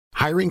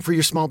Hiring for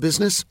your small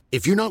business?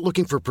 If you're not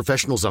looking for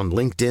professionals on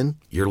LinkedIn,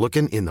 you're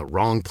looking in the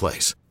wrong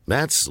place.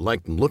 That's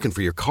like looking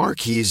for your car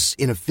keys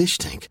in a fish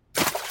tank.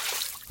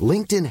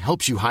 LinkedIn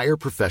helps you hire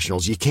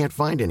professionals you can't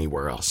find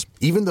anywhere else,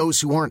 even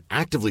those who aren't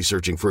actively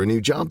searching for a new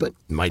job but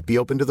might be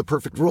open to the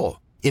perfect role.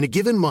 In a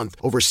given month,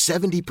 over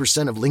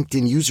 70% of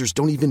LinkedIn users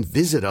don't even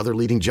visit other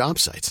leading job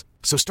sites.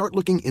 So start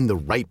looking in the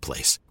right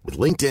place. With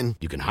LinkedIn,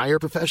 you can hire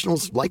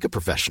professionals like a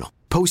professional.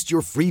 Post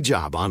your free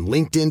job on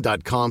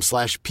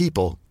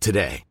linkedin.com/people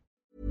today.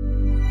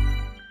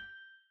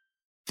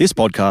 This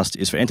podcast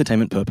is for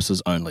entertainment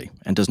purposes only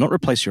and does not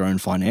replace your own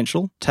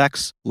financial,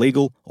 tax,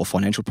 legal, or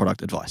financial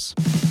product advice.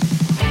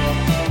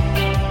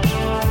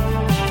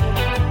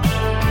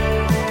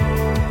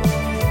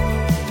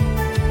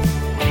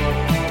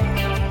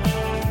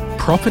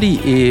 Property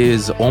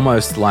is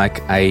almost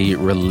like a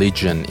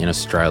religion in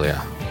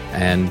Australia.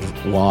 And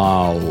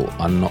while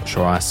I'm not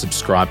sure I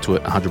subscribe to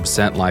it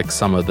 100% like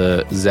some of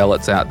the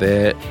zealots out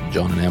there,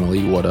 John and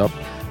Emily, what up?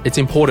 It's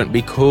important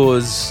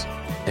because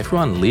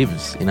everyone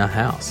lives in a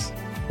house.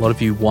 A lot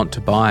of you want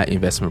to buy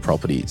investment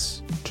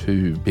properties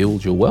to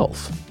build your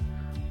wealth.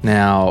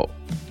 Now,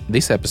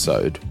 this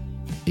episode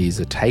is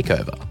a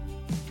takeover.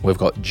 We've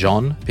got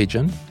John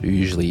Pigeon, who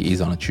usually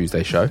is on a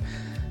Tuesday show,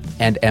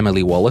 and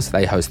Emily Wallace.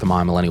 They host the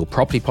My Millennial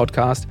Property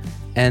podcast,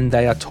 and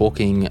they are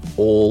talking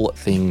all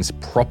things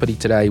property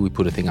today. We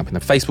put a thing up in the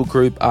Facebook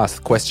group,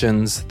 ask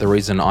questions. The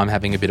reason I'm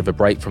having a bit of a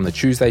break from the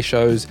Tuesday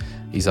shows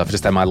is I've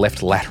just had my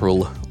left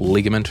lateral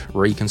ligament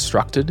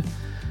reconstructed.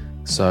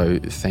 So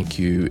thank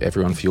you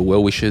everyone for your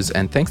well wishes,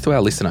 and thanks to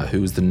our listener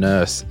who was the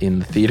nurse in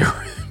the theatre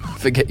room. I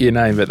forget your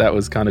name, but that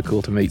was kind of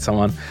cool to meet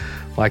someone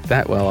like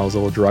that while I was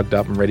all drugged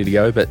up and ready to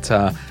go. But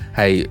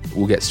hey,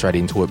 we'll get straight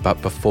into it.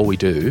 But before we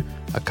do,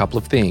 a couple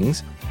of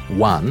things.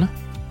 One,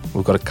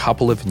 we've got a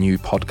couple of new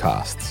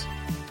podcasts.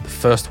 The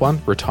first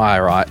one,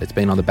 Retire Right. It's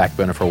been on the back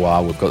burner for a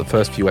while. We've got the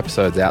first few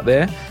episodes out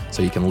there,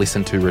 so you can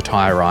listen to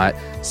Retire Right.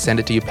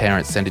 Send it to your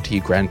parents, send it to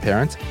your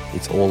grandparents.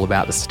 It's all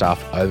about the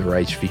stuff over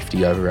age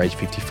 50, over age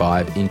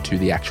 55, into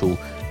the actual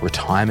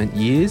retirement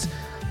years,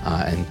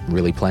 and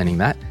really planning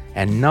that.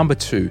 And number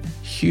two,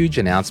 huge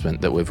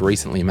announcement that we've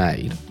recently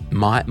made.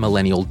 My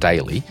Millennial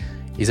Daily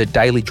is a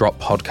daily drop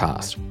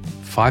podcast,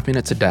 5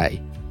 minutes a day,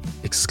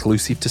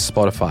 exclusive to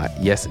Spotify.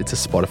 Yes, it's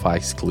a Spotify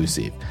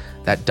exclusive.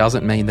 That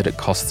doesn't mean that it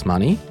costs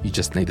money. You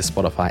just need the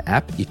Spotify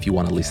app if you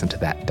want to listen to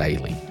that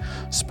daily.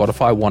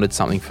 Spotify wanted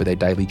something for their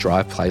daily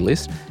drive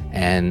playlist,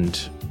 and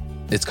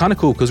it's kind of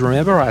cool because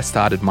remember I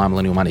started My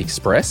Millennial Money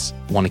Express,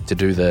 wanting to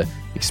do the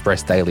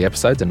Express daily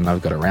episodes, and I never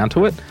got around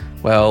to it.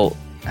 Well,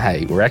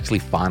 hey, we're actually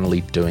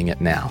finally doing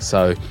it now.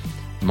 So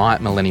My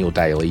Millennial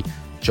Daily,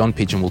 John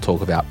Pigeon will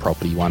talk about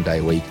property 1 day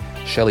a week.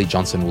 Shelley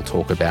Johnson will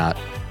talk about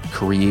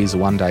careers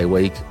 1 day a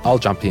week. I'll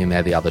jump in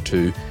there the other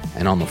two.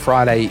 And on the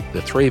Friday,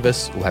 the three of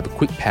us will have a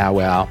quick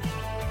powwow.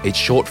 It's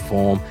short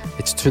form.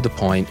 It's to the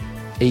point.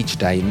 Each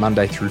day,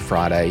 Monday through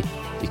Friday,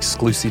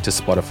 exclusive to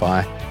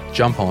Spotify.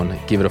 Jump on,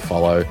 give it a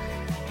follow.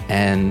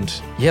 And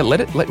yeah,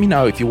 let me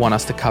know if you want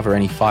us to cover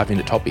any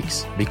 5-minute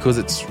topics, because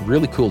it's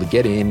really cool to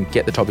get in,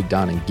 get the topic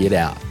done and get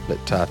out. But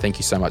thank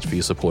you so much for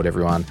your support,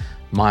 everyone.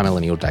 My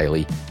Millennial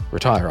Daily,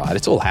 Retire Right.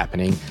 It's all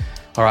happening.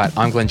 All right,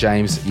 I'm Glenn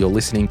James. You're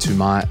listening to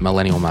My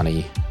Millennial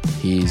Money.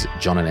 Here's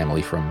John and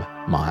Emily from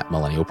My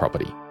Millennial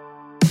Property.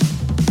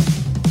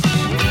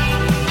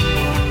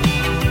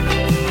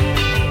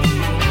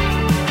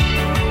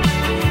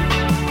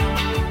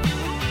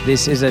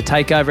 This is a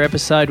takeover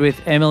episode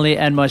with Emily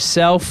and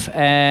myself,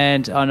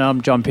 and I know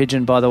I'm John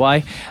Pigeon, by the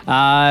way.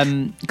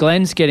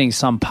 Glenn's getting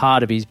some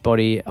part of his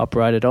body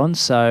operated on,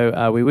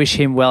 so we wish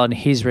him well in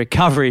his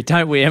recovery,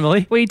 don't we,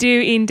 Emily? We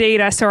do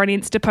indeed. I saw an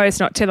Insta post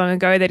not too long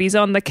ago that he's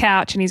on the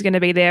couch and he's going to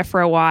be there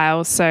for a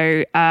while.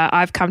 So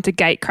I've come to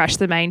gate crash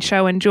the main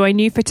show and join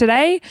you for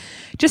today.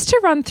 Just to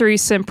run through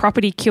some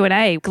property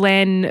Q&A,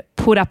 Glenn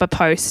put up a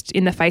post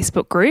in the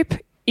Facebook group.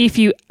 If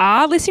you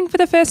are listening for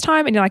the first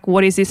time and you're like,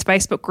 what is this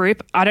Facebook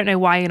group? I don't know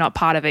why you're not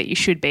part of it. You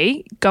should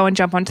be. Go and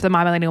jump onto the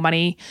My Millennial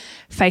Money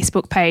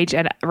Facebook page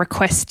and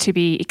request to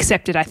be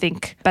accepted, I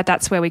think. But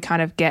that's where we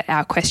kind of get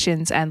our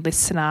questions and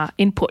listener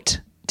input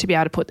to be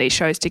able to put these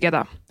shows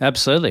together.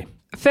 Absolutely.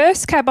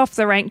 First cab off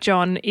the rank,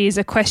 John, is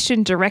a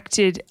question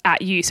directed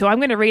at you. So I'm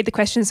going to read the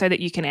question so that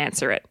you can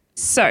answer it.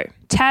 So,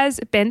 Taz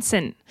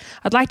Benson,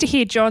 I'd like to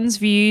hear John's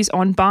views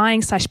on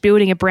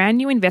buying/building a brand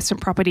new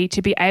investment property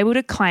to be able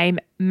to claim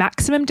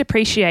maximum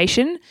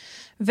depreciation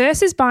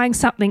versus buying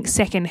something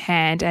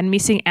secondhand and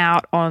missing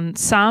out on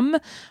some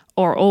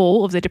or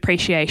all of the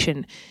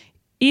depreciation.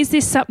 Is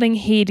this something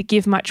he'd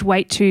give much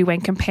weight to when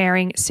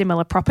comparing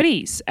similar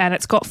properties? And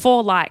it's got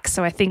 4 likes,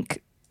 so I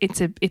think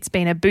it's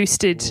been a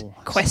boosted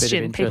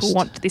question. People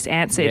want this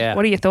answered. Yeah.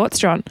 What are your thoughts,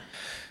 John?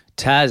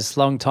 Taz,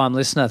 long-time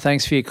listener,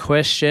 thanks for your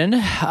question.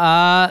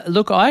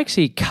 Look, I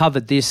actually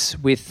covered this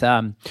with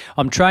I'm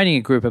training a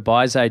group of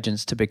buyer's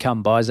agents to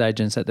become buyer's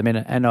agents at the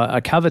minute, and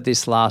I covered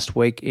this last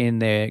week in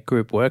their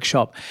group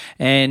workshop.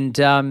 And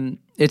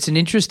it's an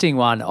interesting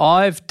one.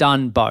 I've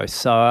done both,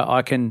 so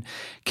I can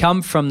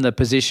come from the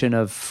position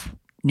of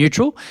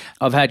neutral.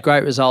 I've had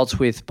great results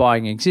with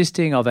buying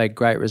existing. I've had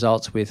great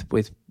results with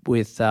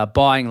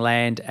buying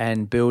land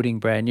and building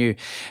brand new.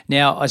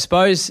 Now, I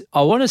suppose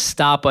I want to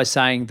start by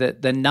saying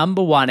that the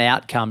number one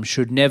outcome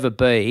should never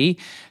be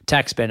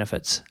tax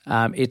benefits.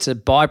 It's a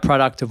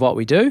byproduct of what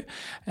we do.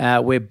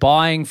 We're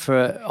buying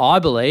for, I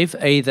believe,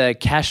 either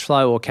cash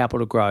flow or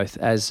capital growth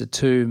as the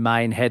two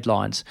main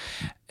headlines.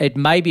 It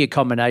may be a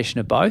combination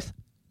of both.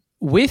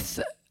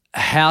 With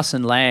house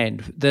and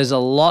land, there's a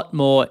lot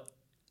more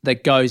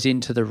that goes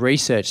into the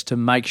research to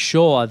make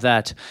sure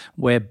that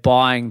we're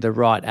buying the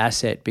right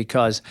asset,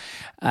 because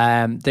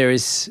there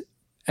is,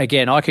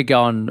 again, I could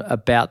go on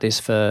about this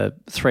for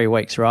 3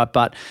 weeks, right?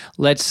 But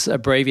let's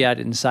abbreviate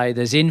it and say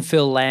there's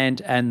infill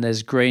land and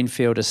there's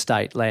greenfield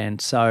estate land.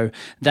 So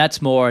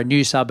that's more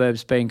new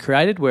suburbs being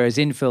created, whereas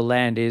infill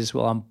land is,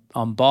 well,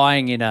 I'm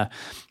buying in a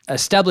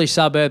established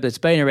suburb that's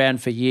been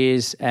around for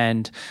years,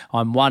 and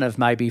I'm one of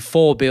maybe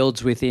 4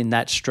 builds within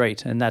that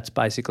street, and that's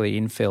basically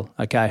infill,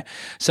 okay?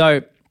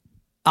 So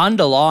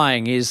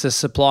underlying is the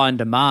supply and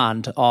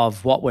demand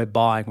of what we're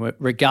buying,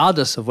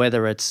 regardless of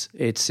whether it's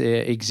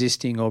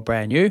existing or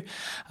brand new.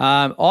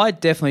 I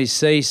definitely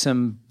see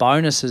some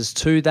bonuses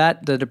to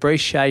that. The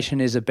depreciation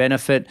is a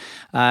benefit.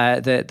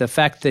 The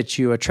fact that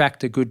you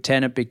attract a good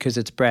tenant because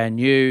it's brand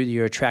new,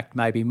 you attract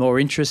maybe more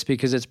interest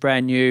because it's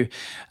brand new.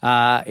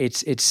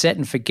 It's set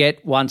and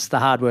forget once the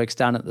hard work's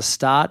done at the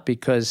start,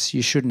 because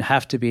you shouldn't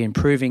have to be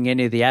improving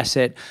any of the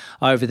asset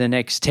over the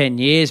next 10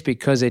 years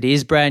because it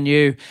is brand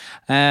new.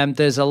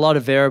 There's a lot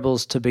of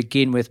variables to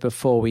begin with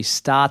before we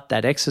start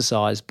that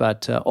exercise,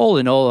 but all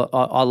in all,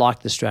 I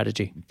like the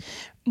strategy.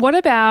 What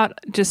about,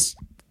 just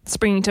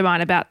springing to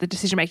mind about the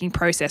decision-making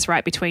process,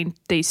 right, between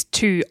these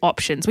two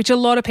options, which a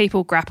lot of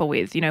people grapple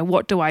with,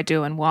 what do I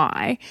do and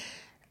why?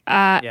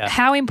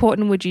 How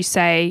important would you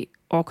say,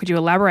 or could you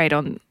elaborate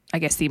on, I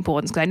guess, the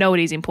importance, because I know it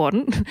is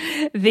important,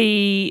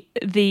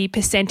 the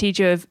percentage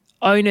of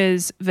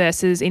owners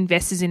versus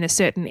investors in a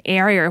certain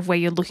area of where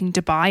you're looking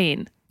to buy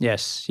in?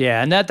 Yes,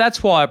 yeah, and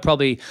that's why I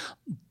probably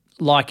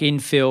like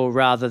infill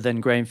rather than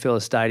greenfield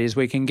estate, is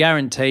we can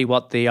guarantee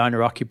what the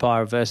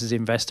owner-occupier versus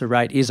investor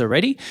rate is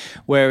already,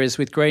 whereas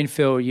with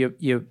greenfield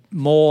you're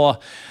more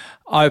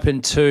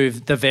open to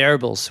the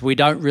variables. We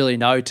don't really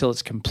know till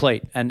it's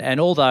complete, and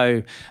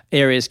although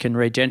areas can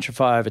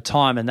regentrify over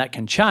time and that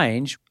can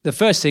change, the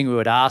first thing we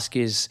would ask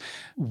is,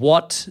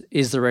 what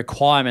is the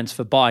requirements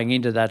for buying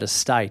into that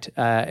estate?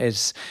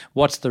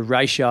 What's the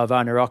ratio of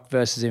owner-occ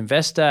versus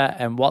investor,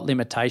 and what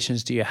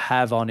limitations do you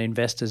have on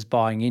investors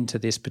buying into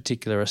this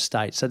particular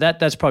estate? So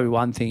that's probably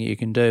one thing you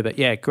can do. But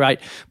yeah, great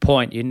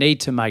point. You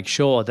need to make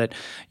sure that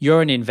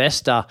you're an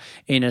investor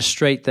in a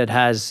street that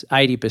has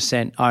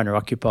 80%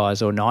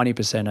 owner-occupiers, or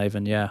 90%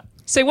 even, yeah.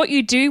 So what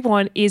you do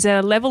want is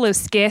a level of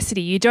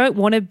scarcity. You don't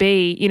want to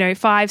be,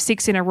 5,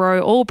 6 in a row,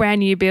 all brand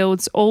new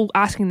builds, all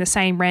asking the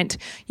same rent.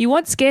 You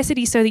want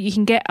scarcity so that you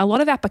can get a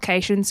lot of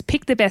applications,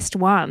 pick the best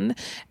one,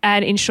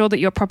 and ensure that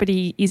your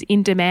property is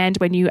in demand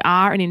when you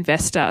are an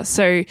investor.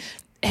 So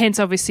hence,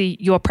 obviously,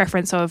 your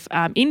preference of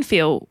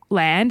infill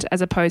land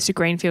as opposed to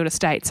greenfield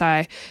estates.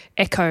 I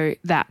echo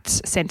that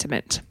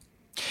sentiment.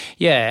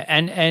 Yeah,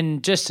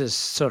 and just to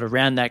sort of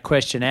round that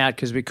question out,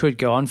 because we could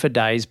go on for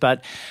days,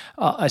 but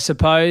I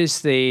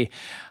suppose the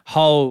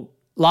whole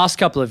last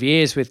couple of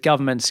years with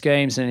government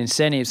schemes and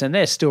incentives, and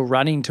they're still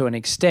running to an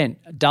extent,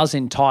 does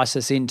entice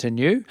us into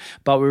new,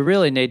 but we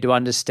really need to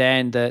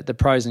understand the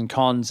pros and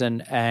cons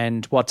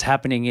and what's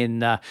happening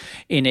in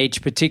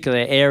each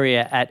particular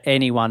area at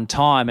any one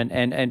time.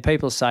 And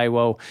people say,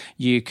 well,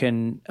 you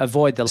can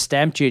avoid the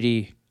stamp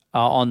duty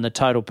on the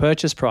total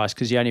purchase price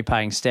because you're only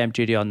paying stamp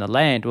duty on the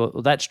land.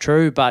 Well, that's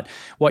true, but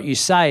what you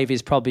save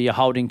is probably your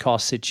holding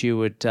costs that you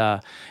would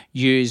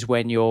use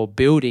when you're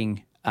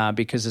building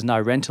because there's no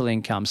rental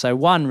income. So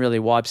one really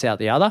wipes out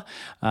the other.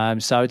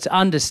 So it's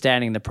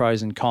understanding the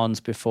pros and cons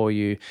before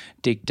you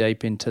dig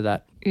deep into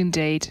that.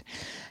 Indeed.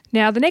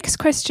 Now, the next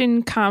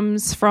question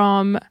comes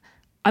from,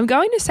 I'm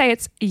going to say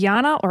it's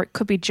Jana, or it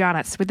could be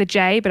Janet's with a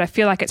J, but I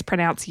feel like it's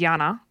pronounced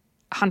Jana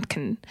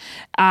Huntkin.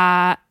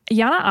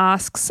 Jana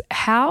asks,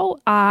 how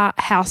are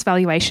house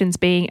valuations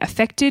being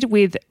affected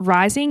with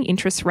rising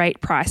interest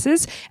rate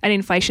prices and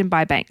inflation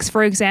by banks?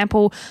 For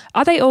example,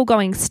 are they all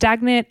going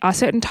stagnant? Are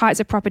certain types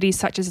of properties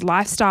such as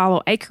lifestyle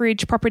or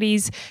acreage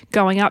properties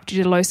going up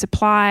due to low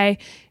supply?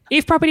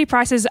 If property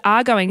prices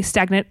are going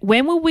stagnant,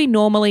 when will we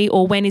normally,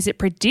 or when is it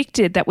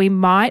predicted that we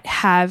might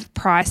have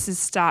prices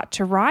start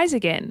to rise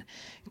again?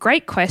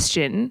 Great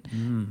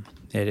question.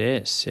 It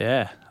is,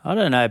 yeah. I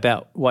don't know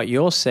about what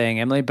you're seeing,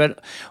 Emily,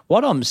 but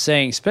what I'm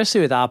seeing, especially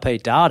with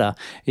RP data,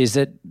 is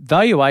that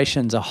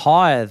valuations are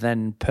higher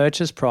than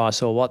purchase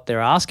price or what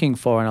they're asking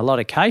for in a lot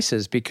of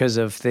cases because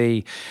of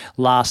the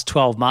last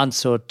 12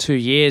 months or 2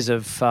 years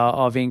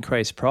of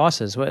increased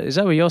prices. Is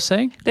that what you're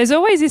seeing? There's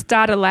always this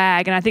data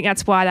lag, and I think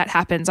that's why that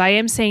happens. I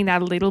am seeing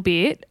that a little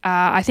bit.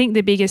 I think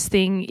the biggest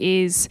thing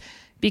is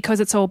because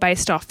it's all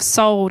based off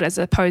sold as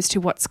opposed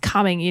to what's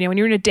coming. When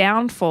you're in a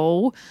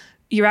downfall,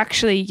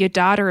 your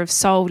data of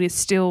sold is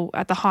still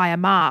at the higher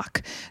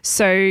mark.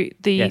 So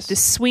the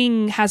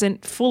swing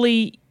hasn't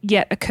fully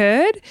yet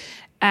occurred.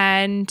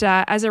 And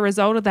as a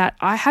result of that,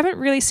 I haven't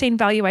really seen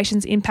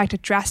valuations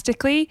impacted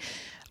drastically.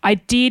 I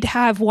did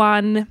have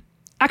one,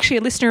 actually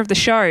a listener of the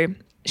show,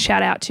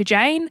 shout out to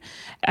Jane,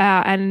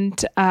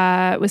 and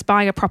was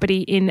buying a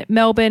property in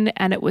Melbourne,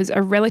 and it was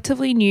a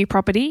relatively new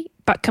property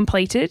but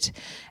completed.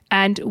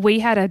 And we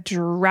had a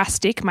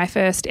drastic, my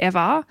first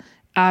ever,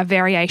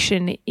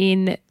 variation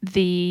in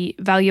the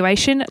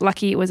valuation.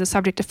 Lucky it was a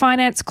subject to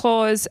finance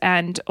clause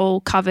and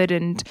all covered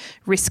and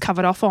risk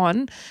covered off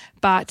on.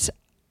 But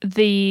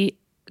the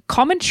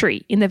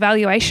commentary in the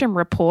valuation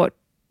report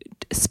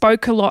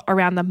spoke a lot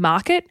around the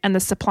market and the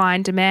supply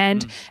and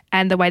demand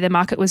and the way the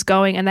market was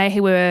going. And they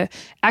were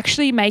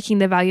actually making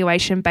the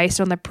valuation based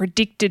on the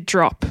predicted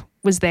drop,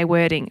 was their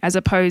wording, as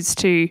opposed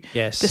to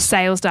the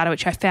sales data,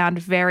 which I found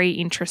very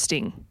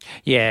interesting.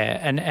 Yeah,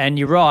 and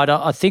you're right.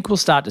 I think we'll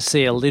start to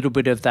see a little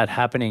bit of that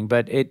happening,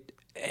 but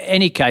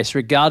any case,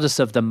 regardless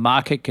of the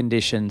market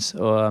conditions,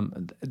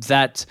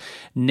 that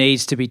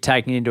needs to be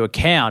taken into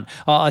account.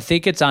 I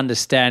think it's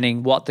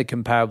understanding what the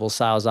comparable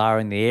sales are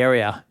in the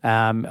area.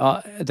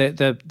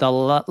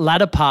 The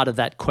latter part of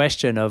that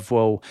question of,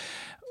 well,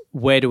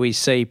 where do we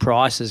see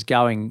prices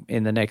going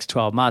in the next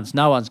 12 months?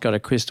 No one's got a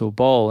crystal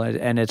ball,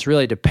 and it's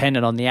really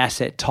dependent on the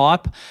asset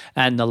type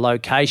and the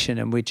location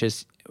in which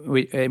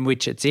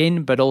it's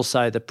in, but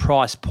also the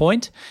price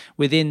point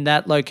within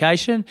that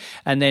location.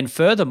 And then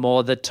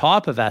furthermore, the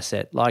type of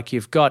asset. Like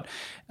you've got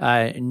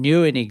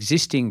new and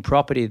existing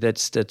property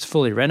that's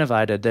fully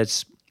renovated,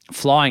 that's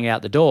flying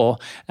out the door,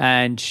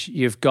 and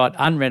you've got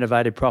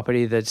unrenovated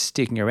property that's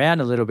sticking around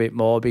a little bit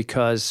more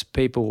because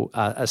people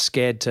are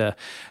scared to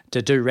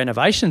do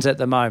renovations at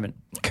the moment.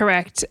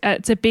 Correct.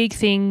 It's a big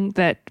thing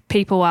that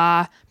people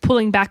are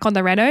pulling back on the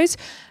renos.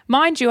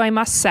 Mind you, I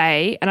must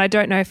say, and I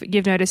don't know if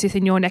you've noticed this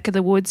in your neck of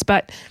the woods,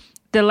 but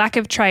the lack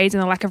of trades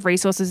and the lack of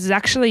resources is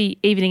actually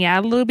evening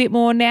out a little bit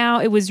more now.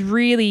 It was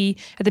really,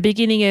 at the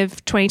beginning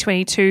of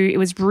 2022, it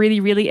was really,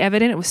 really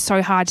evident. It was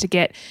so hard to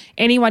get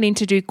anyone in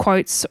to do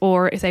quotes,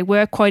 or if they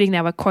were quoting,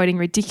 they were quoting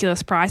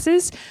ridiculous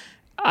prices.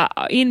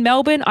 In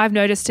Melbourne, I've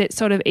noticed it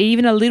sort of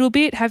even a little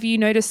bit. Have you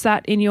noticed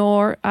that in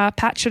your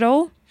patch at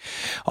all?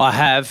 I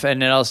have,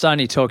 and I was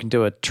only talking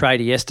to a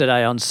trader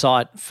yesterday on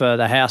site for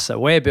the house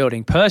that we're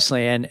building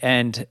personally,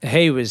 and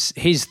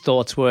his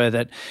thoughts were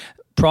that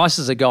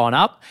prices are going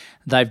up.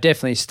 They've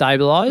definitely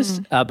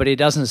stabilised, but he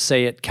doesn't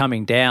see it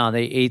coming down.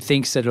 He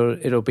thinks that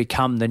it'll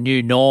become the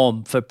new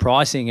norm for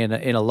pricing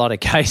in a lot of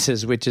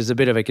cases, which is a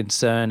bit of a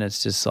concern.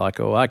 It's just like,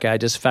 oh, okay,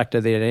 just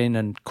factor that in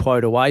and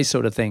quote away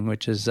sort of thing,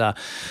 which is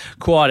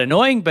quite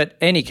annoying. But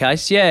any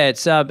case, yeah,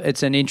 it's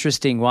an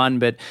interesting one.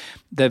 But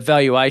the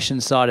valuation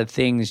side of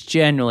things,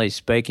 generally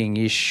speaking,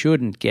 you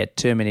shouldn't get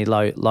too many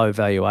low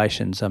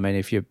valuations. I mean,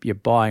 if you're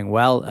buying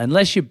well,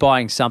 unless you're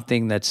buying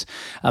something that's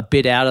a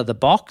bit out of the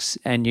box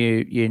and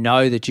you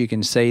know that you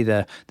can see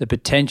the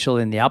potential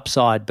in the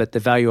upside, but the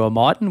valuer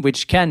mightn't,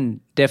 which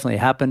can definitely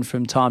happen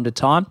from time to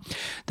time.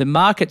 The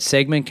market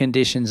segment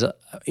conditions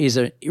is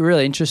a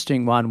really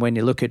interesting one when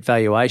you look at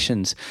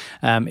valuations.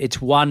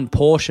 It's one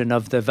portion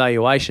of the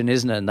valuation,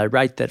 isn't it? And they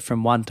rate that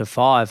from 1 to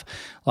 5.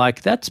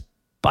 Like, that's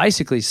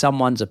basically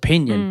someone's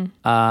opinion.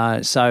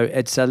 So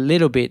it's a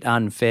little bit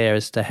unfair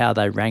as to how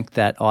they rank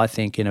that, I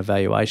think, in a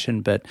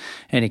valuation. But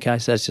in any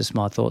case, that's just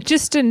my thoughts.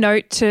 Just a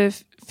note to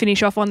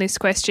finish off on this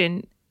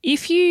question.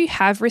 If you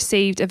have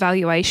received a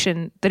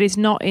valuation that is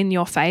not in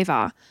your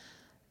favour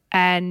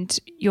and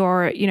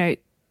you're,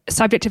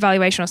 subject to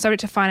valuation or subject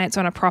to finance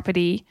on a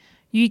property,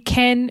 you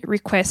can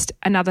request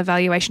another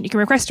valuation. You can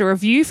request a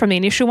review from the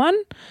initial one,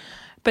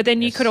 but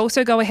then you could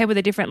also go ahead with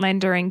a different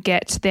lender and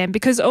get them,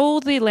 because all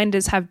the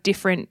lenders have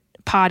different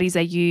parties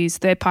they use,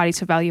 third parties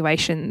for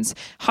valuations.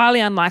 Highly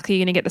unlikely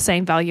you're going to get the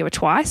same valuer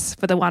twice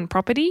for the one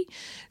property.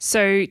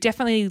 So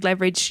definitely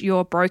leverage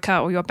your broker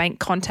or your bank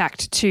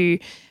contact to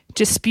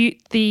dispute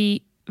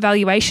the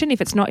valuation if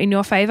it's not in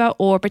your favour,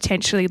 or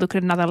potentially look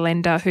at another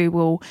lender who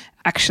will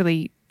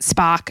actually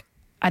spark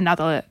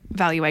another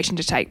valuation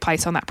to take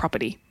place on that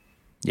property.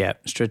 Yeah,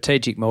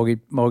 strategic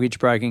mortgage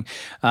broking.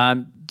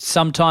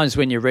 Sometimes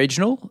when you're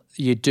regional,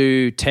 you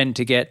do tend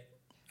to get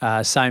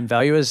same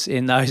valuers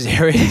in those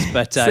areas,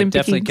 but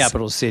definitely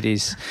capital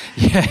cities.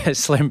 Yeah,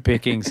 slim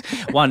pickings.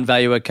 One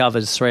valuer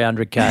covers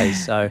 300K.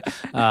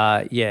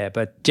 So,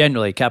 but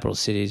generally capital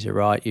cities, you're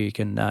right. You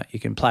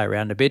can play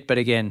around a bit, but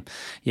again,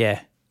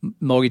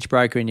 mortgage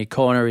broker in your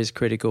corner is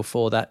critical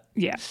for that.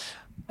 Yeah.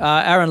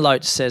 Aaron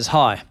Loach says,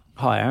 Hi,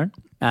 Aaron.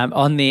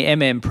 On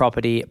the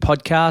Property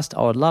podcast,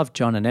 I would love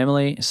John and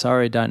Emily,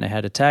 sorry, don't know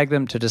how to tag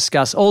them, to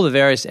discuss all the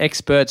various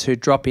experts who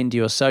drop into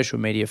your social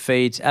media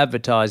feeds,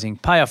 advertising,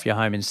 pay off your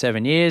home in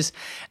 7 years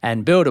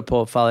and build a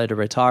portfolio to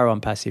retire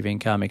on passive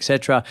income,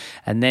 etc.,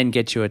 and then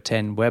get you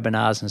attend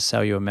webinars and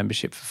sell you a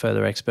membership for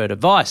further expert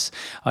advice.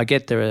 I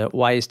get there are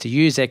ways to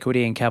use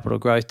equity and capital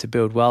growth to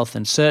build wealth,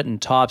 and certain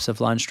types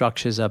of loan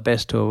structures are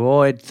best to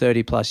avoid,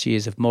 30 plus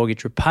years of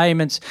mortgage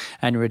repayments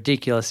and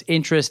ridiculous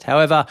interest.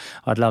 However,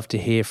 I'd love to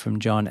hear from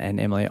John John and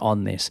Emily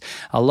on this.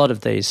 A lot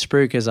of these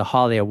spruikers are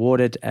highly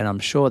awarded, and I'm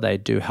sure they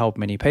do help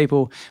many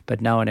people,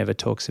 but no one ever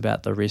talks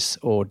about the risks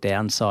or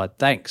downside.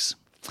 Thanks.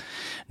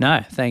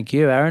 No, thank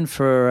you, Aaron,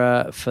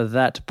 for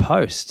that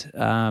post.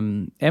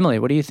 Emily,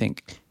 what do you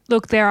think?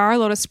 Look, there are a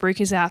lot of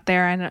spruikers out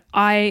there, and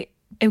I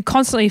am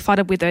constantly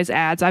flooded with those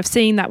ads. I've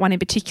seen that one in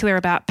particular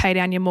about pay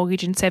down your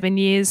mortgage in 7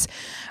 years.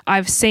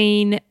 I've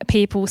seen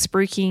people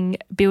spruiking,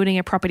 building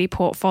a property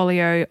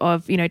portfolio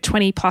of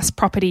 20 plus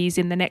properties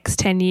in the next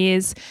 10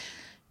 years.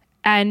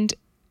 And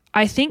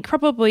I think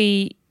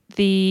probably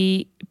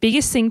the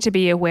biggest thing to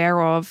be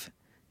aware of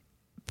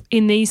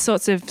in these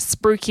sorts of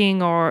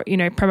spruiking or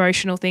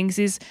promotional things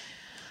is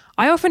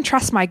I often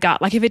trust my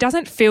gut. Like if it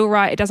doesn't feel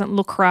right, it doesn't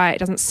look right, it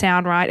doesn't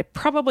sound right, it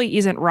probably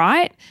isn't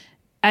right.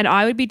 And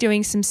I would be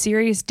doing some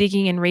serious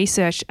digging and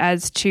research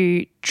as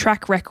to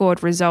track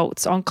record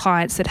results on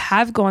clients that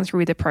have gone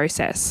through the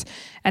process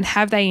and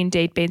have they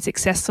indeed been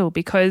successful,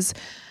 because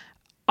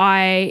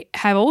I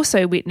have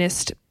also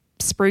witnessed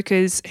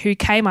spruikers who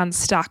came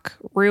unstuck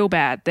real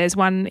bad. There's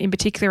one in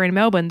particular in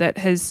Melbourne that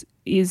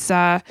is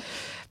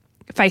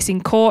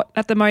facing court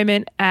at the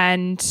moment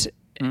and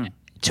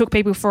took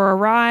people for a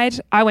ride.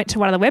 I went to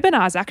one of the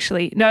webinars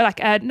actually. No, not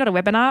a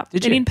webinar,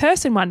 an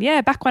in-person one.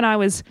 Yeah, back when I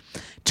was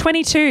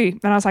 22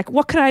 and I was like,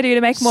 what can I do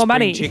to make more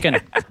money? Chicken.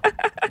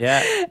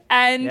 Yeah.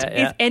 And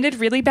it ended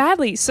really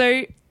badly.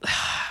 So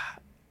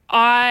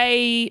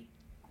I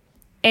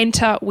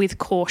enter with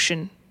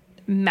caution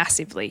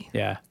massively.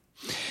 Yeah.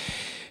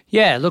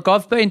 Yeah, look,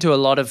 I've been to a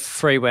lot of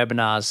free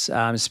webinars,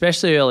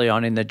 especially early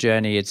on in the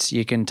journey.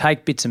 You can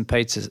take bits and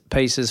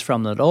pieces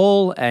from it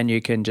all, and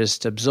you can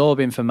just absorb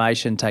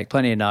information, take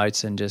plenty of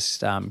notes, and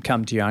just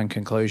come to your own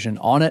conclusion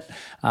on it.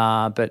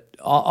 But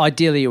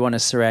ideally, you want to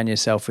surround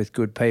yourself with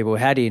good people.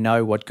 How do you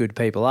know what good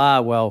people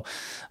are? Well,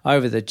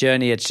 over the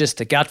journey, it's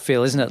just a gut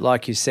feel, isn't it?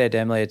 Like you said,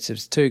 Emily,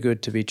 it's too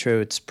good to be true.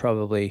 It's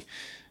probably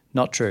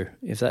not true.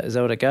 Is that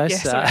what it goes?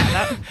 Yes,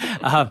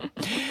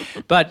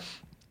 but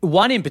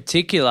one in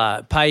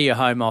particular, pay your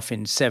home off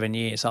in 7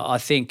 years. I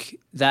think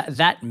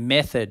that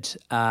method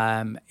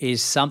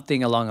is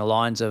something along the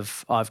lines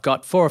of, I've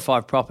got 4 or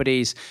 5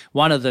 properties.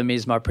 One of them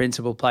is my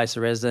principal place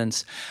of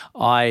residence.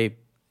 I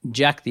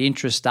jack the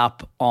interest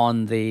up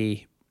on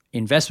the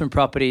investment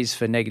properties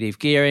for negative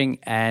gearing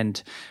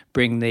and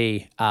bring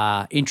the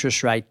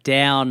interest rate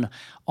down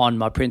on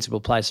my principal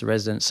place of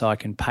residence so I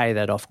can pay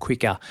that off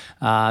quicker.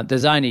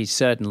 There's only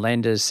certain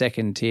lenders,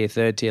 second tier,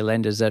 third tier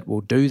lenders that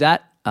will do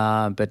that.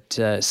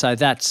 So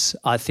that's,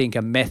 I think,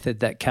 a method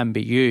that can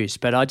be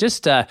used. But I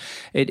just,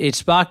 it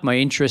sparked my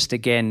interest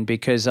again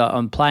because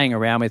I'm playing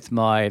around with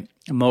my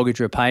mortgage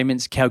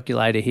repayments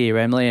calculator here,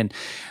 Emily, and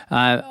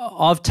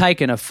I've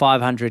taken a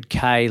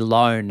 $500K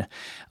loan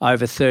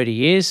over 30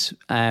 years,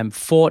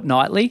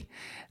 fortnightly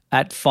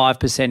at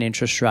 5%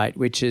 interest rate,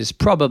 which is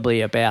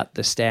probably about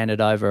the standard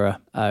over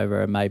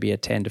maybe a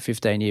 10 to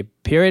 15 year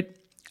period.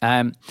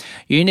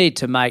 You need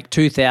to make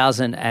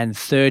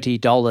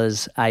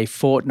 $2,030 a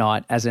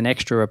fortnight as an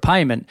extra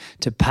repayment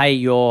to pay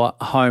your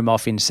home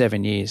off in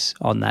 7 years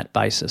on that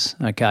basis.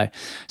 Okay,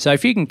 so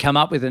if you can come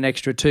up with an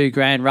extra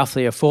 $2,000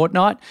 roughly a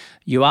fortnight,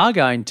 you are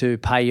going to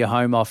pay your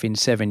home off in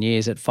 7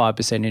 years at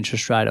 5%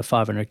 interest rate, a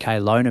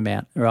 $500K loan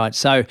amount, right?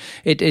 So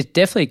it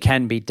definitely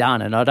can be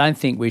done, and I don't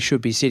think we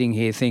should be sitting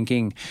here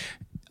thinking,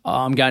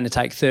 I'm going to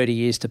take 30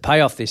 years to pay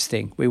off this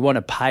thing. We want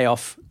to pay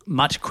off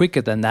much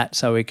quicker than that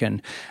so we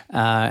can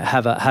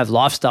have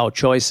lifestyle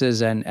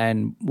choices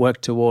and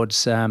work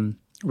towards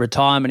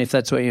retirement, if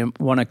that's what you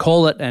want to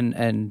call it,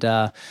 and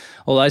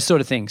all those sort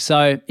of things.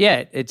 So,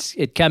 yeah,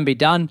 it can be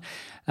done,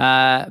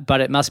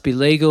 but it must be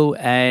legal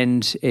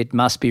and it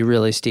must be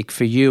realistic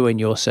for you and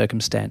your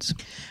circumstance.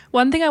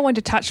 One thing I want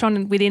to touch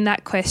on within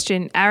that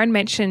question, Aaron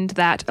mentioned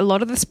that a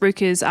lot of the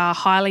spruikers are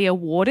highly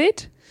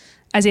awarded,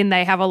 as in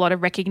they have a lot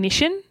of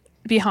recognition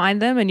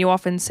behind them, and you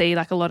often see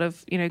like a lot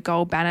of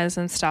gold banners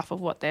and stuff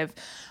of what they've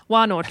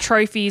won or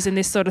trophies and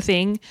this sort of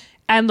thing.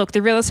 And look,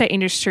 the real estate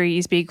industry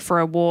is big for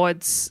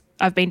awards.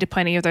 I've been to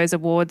plenty of those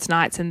awards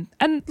nights, and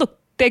look,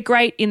 they're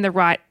great in the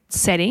right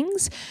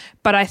settings,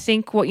 but I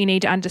think what you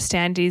need to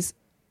understand is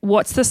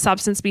what's the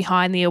substance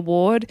behind the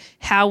award,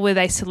 how were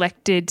they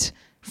selected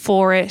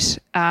for it.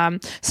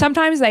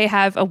 Sometimes they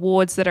have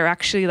awards that are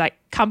actually like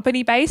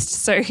company based,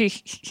 so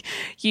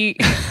you're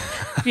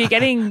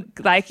getting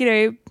like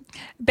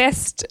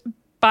best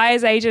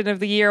buyer's agent of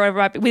the year or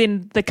whatever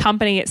within the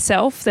company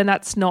itself, then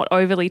that's not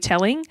overly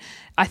telling.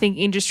 I think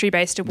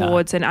industry-based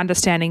awards and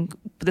understanding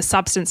the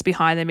substance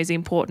behind them is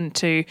important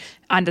to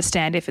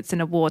understand if it's an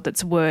award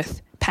that's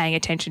worth paying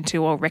attention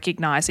to or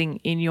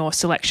recognising in your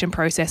selection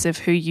process of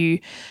who you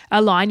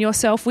align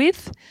yourself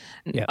with.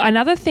 Yep.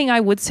 Another thing I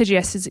would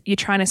suggest is you're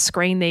trying to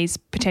screen these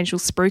potential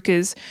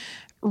spruikers.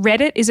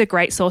 Reddit is a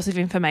great source of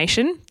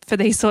information for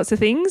these sorts of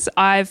things.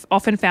 I've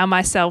often found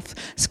myself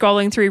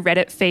scrolling through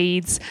Reddit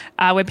feeds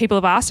when people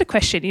have asked a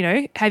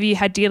question, have you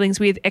had dealings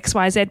with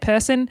XYZ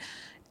person?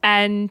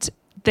 And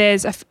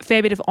there's a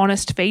fair bit of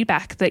honest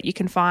feedback that you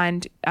can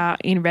find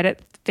in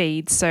Reddit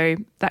feeds. So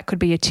that could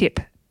be a tip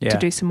to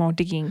do some more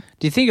digging.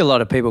 Do you think a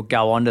lot of people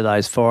go onto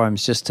those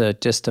forums just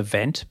to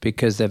vent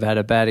because they've had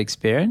a bad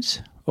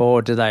experience?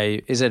 Or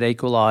is it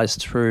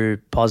equalised through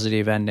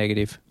positive and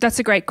negative? That's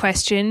a great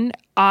question.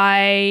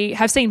 I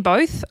have seen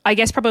both. I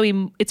guess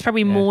it's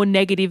probably more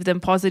negative than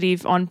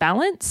positive on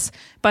balance,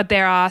 but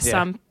there are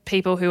some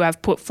people who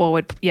have put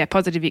forward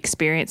positive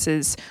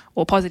experiences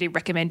or positive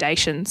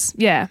recommendations.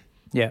 Yeah.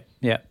 Yeah.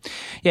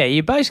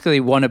 You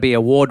basically want to be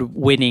award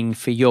winning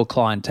for your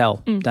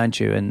clientele, don't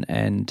you?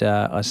 And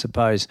I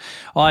suppose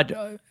I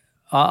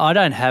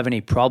don't have any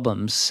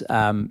problems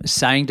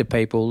saying to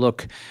people,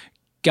 look,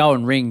 go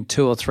and ring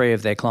 2 or 3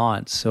 of their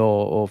clients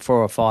or 4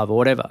 or 5 or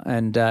whatever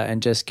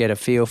and just get a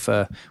feel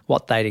for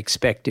what they'd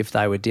expect if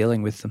they were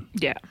dealing with them.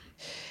 Yeah.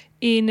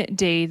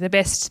 Indeed. The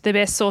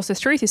best source of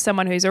truth is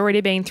someone who's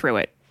already been through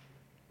it.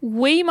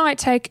 We might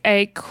take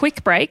a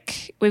quick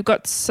break. We've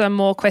got some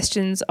more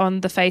questions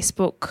on the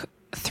Facebook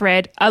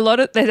thread.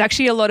 There's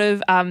actually a lot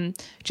of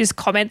just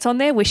comments on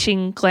there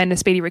wishing Glenn a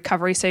speedy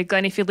recovery. So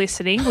Glenn, if you're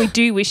listening, we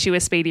do wish you a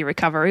speedy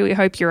recovery. We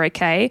hope you're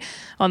okay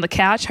on the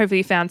couch. Hopefully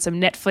you found some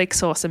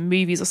Netflix or some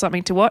movies or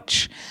something to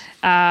watch.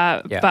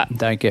 But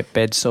don't get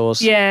bed sores.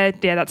 Yeah,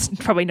 that's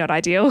probably not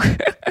ideal.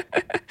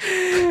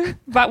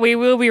 But we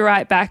will be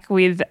right back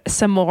with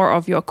some more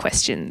of your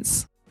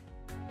questions.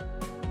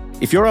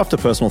 If you're after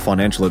personal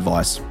financial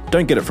advice,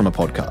 don't get it from a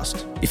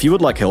podcast. If you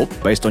would like help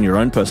based on your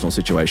own personal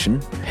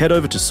situation, head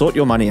over to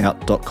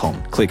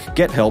sortyourmoneyout.com. Click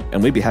Get Help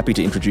and we'd be happy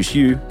to introduce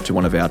you to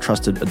one of our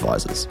trusted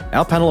advisors.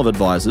 Our panel of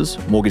advisors,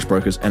 mortgage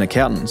brokers and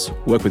accountants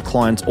work with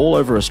clients all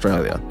over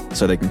Australia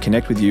so they can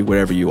connect with you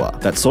wherever you are.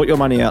 That's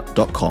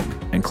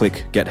sortyourmoneyout.com and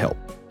click Get Help.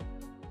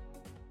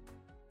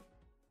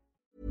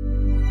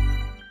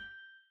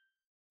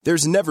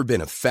 There's never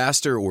been a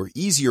faster or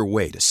easier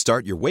way to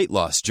start your weight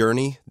loss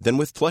journey than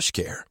with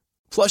PlushCare.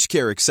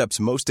 PlushCare accepts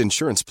most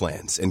insurance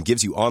plans and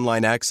gives you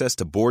online access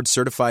to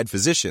board-certified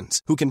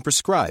physicians who can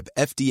prescribe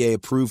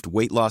FDA-approved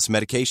weight loss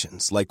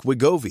medications like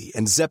Wegovy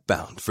and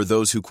Zepbound for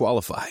those who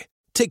qualify.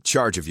 Take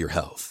charge of your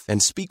health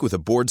and speak with a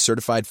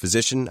board-certified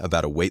physician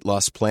about a weight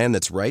loss plan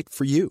that's right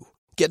for you.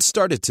 Get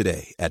started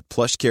today at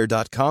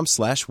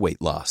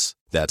plushcare.com/weight-loss.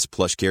 That's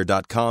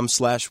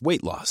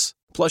plushcare.com/weight-loss.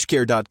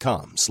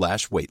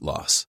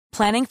 plushcare.com/weight-loss.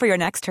 Planning for your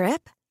next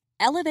trip?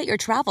 Elevate your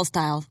travel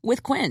style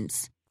with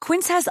Quince.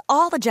 Quince has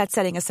all the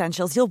jet-setting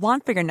essentials you'll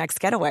want for your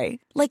next getaway,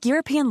 like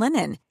European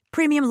linen,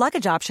 premium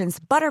luggage options,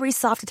 buttery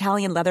soft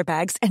Italian leather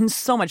bags, and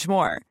so much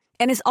more.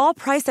 And is all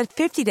priced at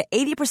 50 to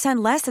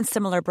 80% less than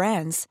similar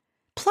brands.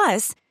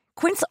 Plus,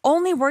 Quince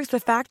only works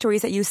with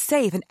factories that use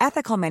safe and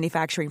ethical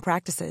manufacturing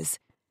practices.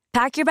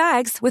 Pack your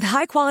bags with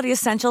high-quality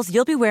essentials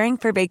you'll be wearing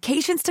for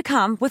vacations to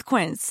come with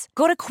Quince.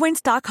 Go to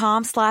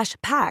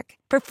quince.com/pack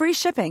for free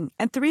shipping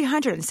and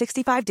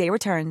 365-day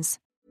returns.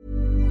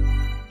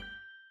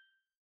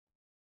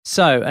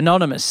 So,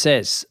 Anonymous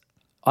says,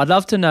 I'd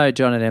love to know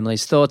John and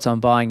Emily's thoughts on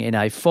buying in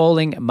a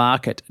falling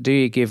market. Do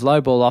you give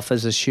lowball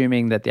offers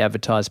assuming that the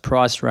advertised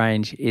price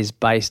range is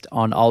based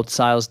on old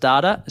sales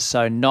data,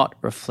 so not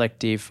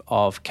reflective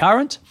of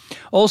current?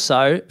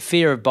 Also,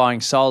 fear of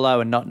buying solo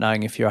and not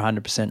knowing if you're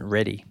 100%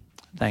 ready.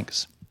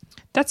 Thanks.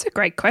 That's a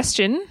great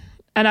question.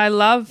 And I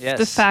love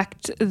the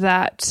fact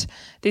that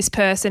this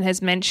person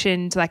has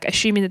mentioned, like,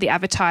 assuming that the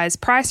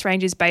advertised price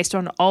range is based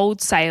on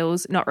old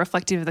sales, not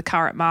reflective of the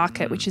current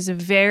market, which is a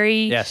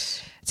very,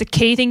 it's a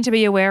key thing to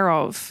be aware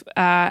of,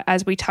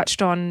 as we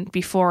touched on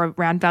before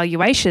around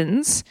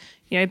valuations,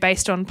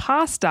 based on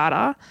past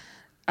data.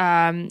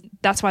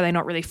 That's why they're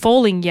not really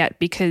falling yet,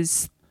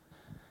 because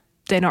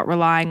they're not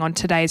relying on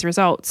today's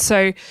results.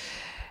 So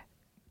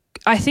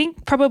I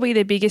think probably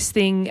the biggest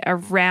thing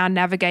around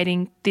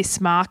navigating this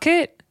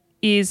market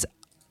is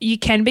you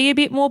can be a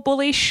bit more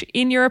bullish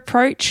in your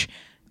approach.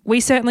 We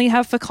certainly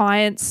have for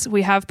clients.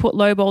 We have put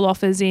lowball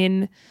offers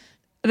in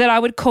that I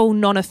would call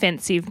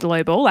non-offensive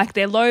lowball. Like,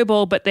 they're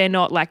lowball, but they're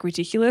not like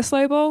ridiculous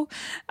lowball.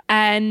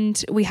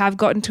 And we have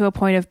gotten to a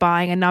point of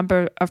buying a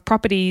number of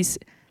properties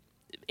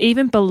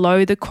even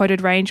below the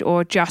quoted range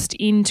or just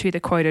into the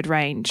quoted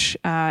range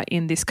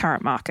in this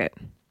current market.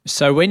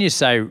 So when you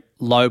say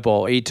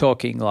lowball, are you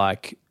talking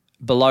like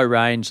below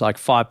range, like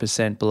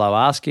 5% below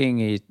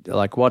asking?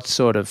 Like, what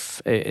sort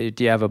of, do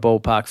you have a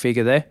ballpark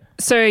figure there?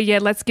 So,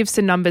 let's give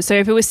some numbers. So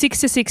if it was 6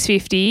 to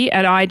 650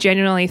 and I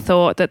genuinely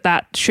thought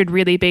that should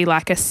really be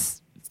like a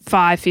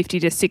 550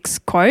 to 6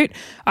 quote,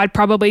 I'd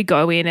probably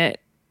go in at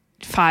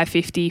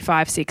 550,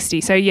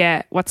 560.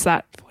 So what's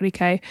that,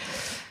 40K?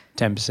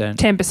 10%.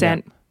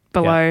 10%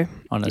 below.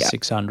 On a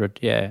 600,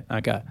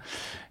 okay.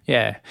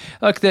 Yeah.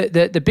 Look,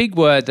 the big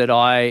word that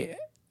I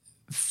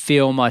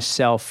feel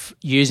myself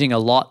using a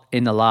lot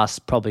in the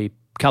last probably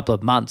couple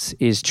of months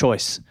is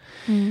choice.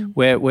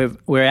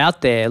 We're out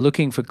there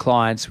looking for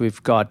clients.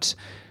 We've got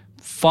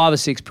 5 or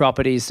 6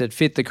 properties that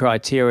fit the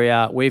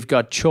criteria. We've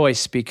got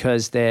choice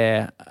because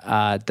they're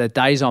the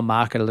days on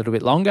market a little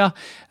bit longer.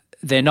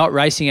 they're not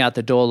racing out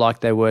the door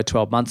like they were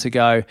 12 months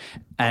ago,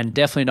 and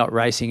definitely not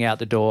racing out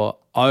the door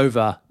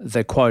over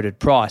the quoted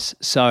price.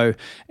 So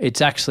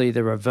it's actually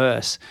the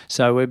reverse.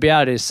 So we'll be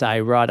able to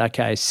say, right,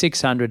 okay,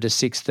 600 to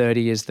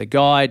 630 is the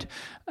guide.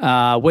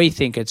 We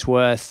think it's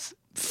worth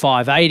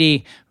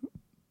 580,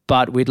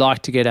 but we'd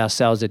like to get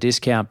ourselves a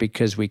discount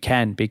because we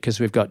can, because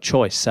we've got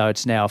choice. So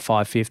it's now a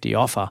 550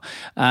 offer.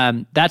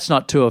 That's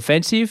not too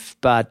offensive,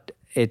 but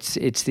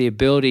it's the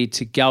ability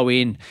to go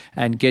in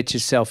and get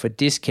yourself a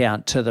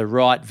discount to the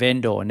right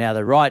vendor. Now,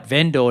 the right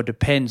vendor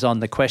depends on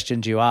the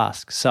questions you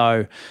ask.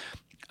 So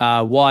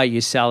why are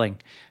you selling?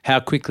 How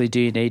quickly do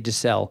you need to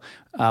sell?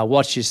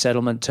 What's your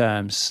settlement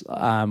terms?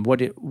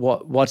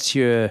 What's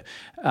your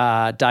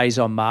days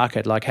on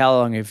market? Like, how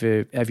long have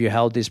you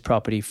held this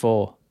property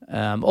for?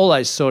 All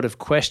those sort of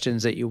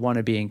questions that you want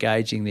to be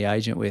engaging the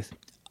agent with.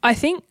 I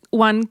think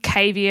one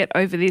caveat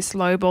over this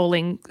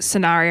lowballing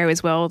scenario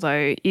as well,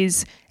 though,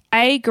 is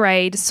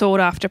A-grade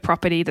sought-after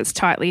property that's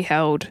tightly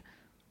held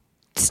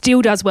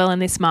still does well in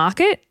this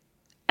market.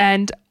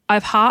 And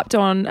I've harped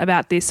on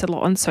about this a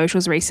lot on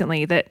socials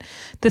recently, that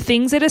the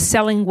things that are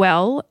selling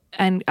well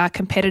and are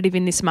competitive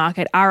in this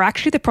market are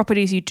actually the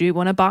properties you do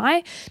want to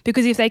buy,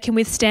 because if they can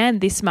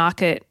withstand this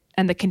market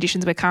and the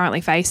conditions we're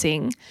currently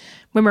facing,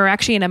 when we're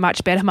actually in a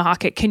much better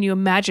market, can you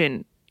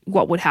imagine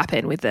what would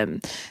happen with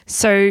them?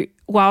 So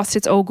whilst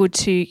it's all good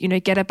to,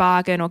 get a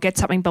bargain or get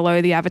something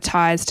below the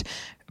advertised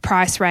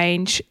price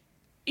range,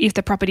 if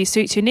the property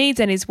suits your needs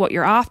and is what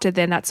you're after,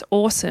 then that's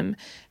awesome.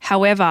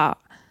 However,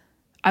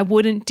 I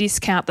wouldn't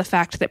discount the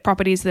fact that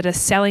properties that are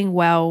selling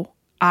well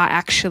are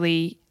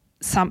actually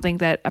something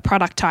that a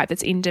product type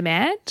that's in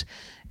demand,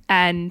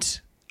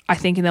 and I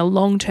think in the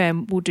long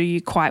term will do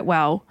you quite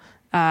well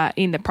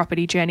in the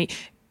property journey.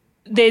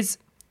 There's,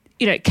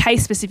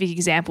 case-specific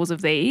examples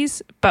of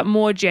these, but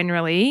more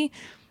generally,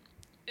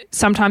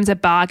 sometimes a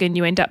bargain,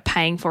 you end up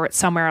paying for it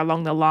somewhere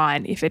along the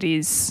line. If it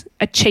is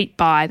a cheap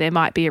buy, there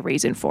might be a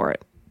reason for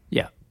it.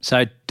 Yeah.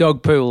 So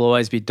dog poo will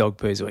always be dog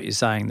poo is what you're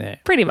saying there.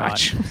 Pretty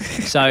much. Right?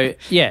 So,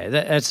 yeah,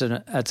 that's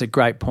a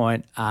great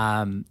point.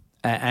 And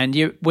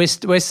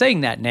we're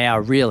seeing that now,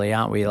 really,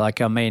 aren't we?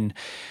 Like, I mean,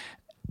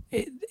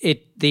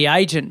 the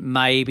agent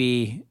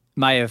may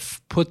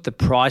have put the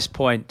price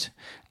point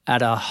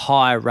at a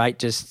higher rate,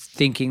 just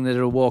thinking that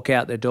it'll walk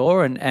out the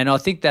door. And I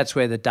think that's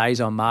where the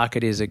days on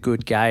market is a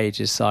good gauge.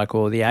 It's like,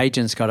 well, the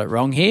agent's got it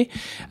wrong here.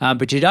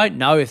 But you don't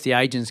know if the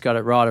agent's got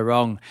it right or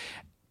wrong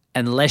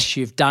unless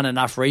you've done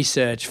enough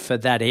research for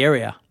that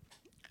area.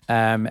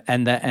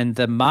 And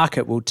the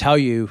market will tell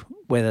you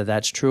whether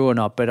that's true or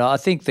not. But I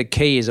think the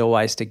key is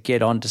always to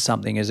get onto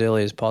something as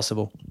early as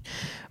possible.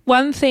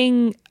 One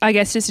thing, I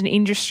guess, just an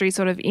industry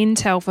sort of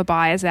intel for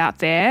buyers out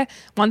there,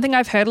 one thing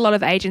I've heard a lot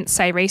of agents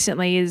say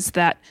recently is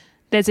that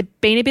there's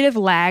been a bit of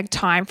lag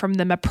time from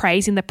them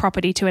appraising the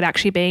property to it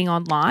actually being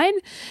online,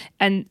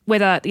 and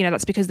whether,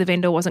 that's because the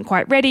vendor wasn't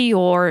quite ready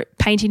or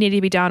painting needed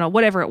to be done or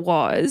whatever it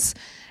was.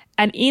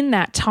 And in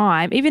that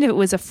time, even if it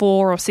was a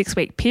 4 or 6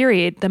 week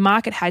period, the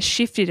market has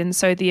shifted, and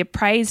so the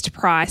appraised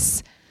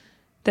price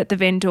that the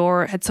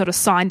vendor had sort of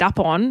signed up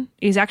on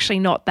is actually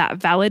not that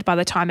valid by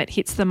the time it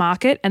hits the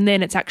market. And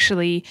then it's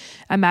actually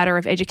a matter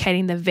of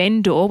educating the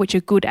vendor, which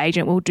a good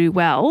agent will do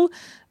well,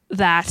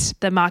 that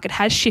the market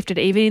has shifted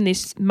even in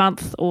this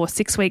month or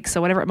 6 weeks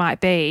or whatever it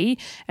might be.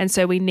 And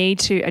so we need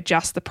to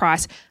adjust the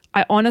price.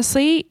 I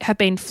honestly have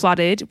been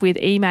flooded with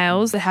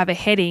emails that have a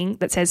heading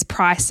that says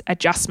price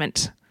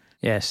adjustment.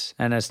 Yes,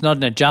 and it's not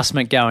an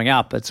adjustment going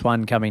up, it's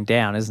one coming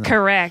down, isn't it?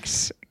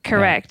 Correct.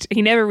 Yeah.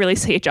 You never really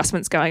see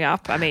adjustments going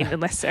up,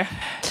 unless they're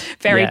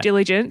very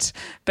diligent.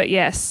 But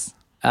yes.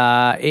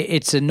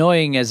 It's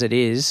annoying as it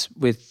is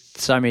with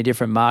so many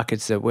different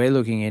markets that we're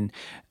looking in.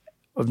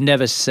 I've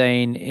never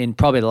seen in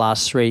probably the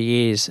last 3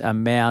 years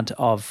amount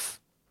of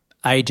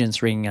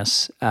agents ringing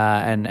us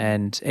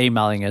and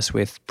emailing us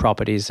with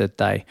properties that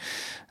they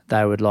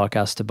would like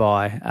us to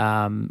buy,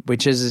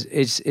 which is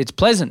it's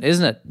pleasant,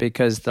 isn't it?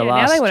 Because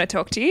now they want to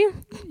talk to you.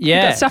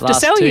 Yeah, got stuff to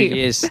sell two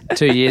you.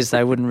 2 years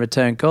they wouldn't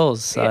return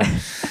calls. So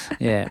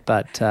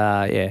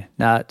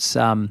it's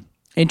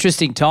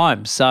interesting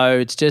times. So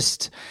it's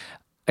just,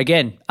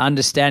 again,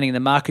 understanding the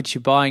markets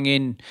you're buying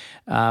in,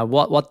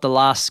 what the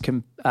last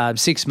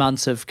 6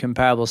 months of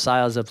comparable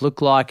sales have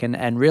looked like,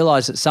 and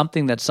realise that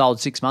something that sold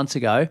 6 months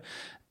ago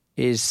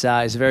is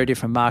a very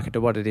different market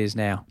to what it is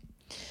now.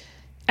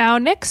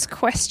 Our next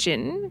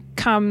question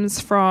comes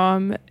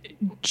from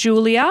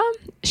Julia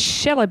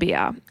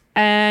Shellabia.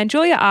 And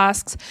Julia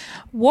asks,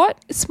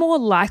 what's more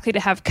likely to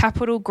have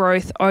capital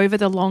growth over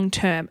the long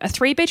term, a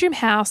 3-bedroom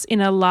house in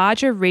a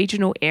larger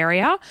regional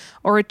area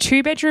or a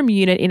 2-bedroom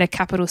unit in a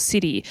capital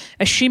city,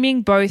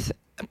 assuming both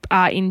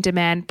are in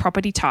demand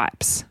property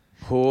types?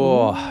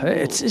 Oh,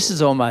 this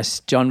is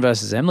almost John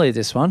versus Emily,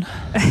 this one.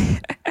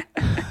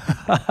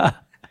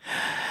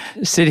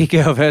 City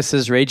girl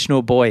versus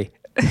regional boy.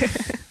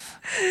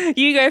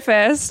 You go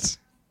first.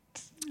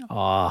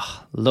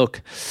 Oh,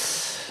 look,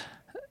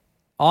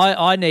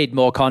 I need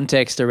more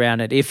context around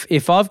it.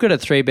 If I've got a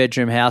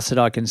 3-bedroom house that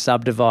I can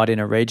subdivide in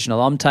a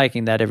regional, I'm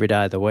taking that every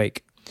day of the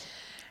week.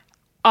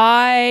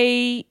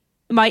 My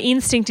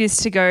instinct is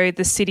to go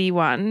the city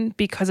one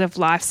because of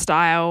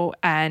lifestyle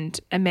and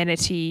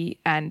amenity.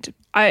 And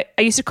I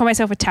used to call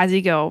myself a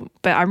Tassie girl,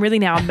 but I'm really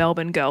now a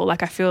Melbourne girl.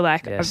 Like I feel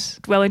like Yes.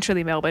 I'm well and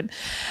truly Melbourne.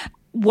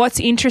 What's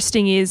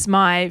interesting is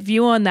my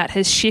view on that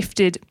has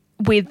shifted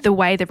with the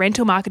way the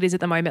rental market is at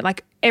the moment.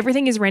 Like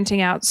everything is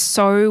renting out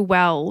so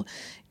well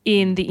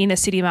in the inner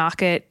city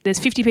market. There's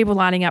 50 people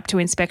lining up to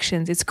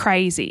inspections. It's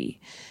crazy.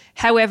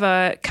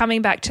 However,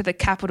 coming back to the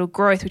capital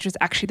growth, which was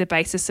actually the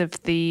basis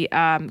of the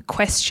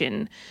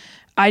question,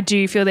 I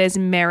do feel there's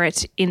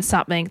merit in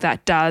something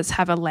that does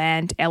have a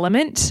land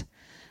element.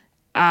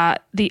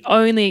 The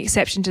only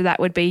exception to that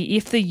would be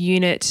if the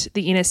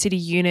inner city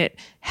unit,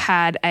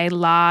 had a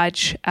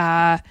large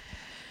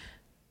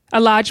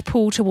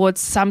pull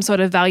towards some sort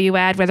of value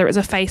add, whether it was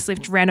a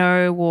facelift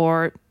reno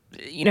or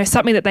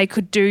something that they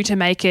could do to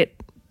make it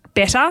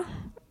better.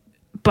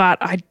 But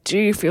I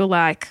do feel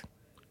like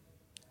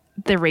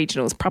the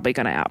regional is probably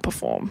going to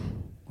outperform.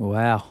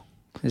 Wow.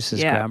 This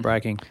is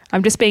groundbreaking.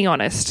 I'm just being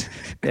honest.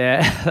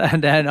 Yeah,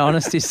 and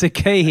honesty is the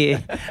key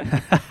here.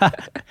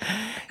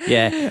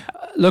 Yeah.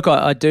 Look,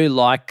 I do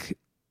like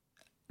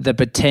the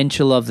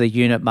potential of the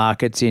unit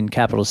markets in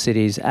capital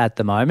cities at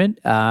the moment,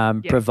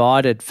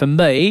 provided, for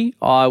me,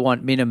 I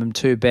want minimum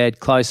 2-bed,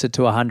 closer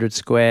to 100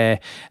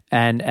 square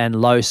and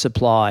low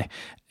supply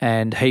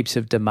and heaps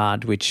of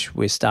demand, which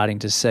we're starting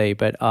to see.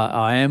 But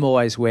I am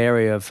always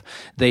wary of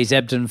these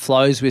ebbs and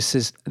flows with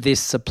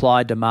this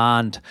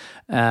supply-demand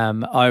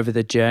over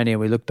the journey. And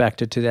we look back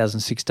to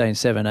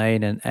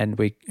 2016-17 and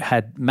we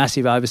had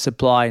massive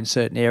oversupply in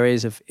certain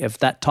areas of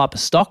that type of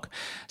stock.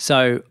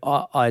 So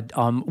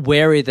I'm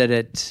wary that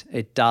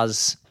it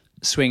does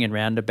swing and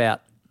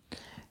roundabout.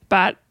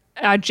 But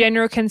our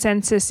general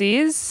consensus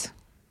is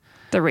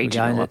the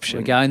regional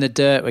option. We're going the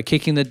dirt. We're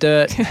kicking the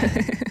dirt.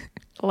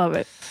 Love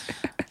it.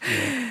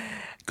 Yeah.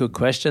 Good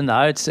question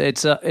though.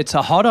 It's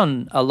a hot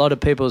on a lot of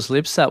people's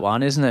lips, that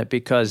one, isn't it?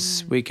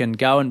 Because we can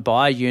go and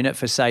buy a unit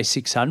for say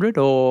 600,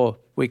 or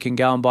we can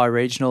go and buy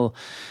regional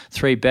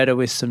 3-bedder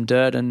with some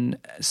dirt and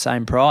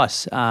same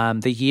price.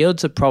 The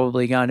yields are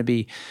probably going to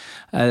be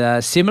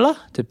similar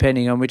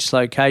depending on which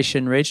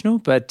location regional,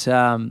 but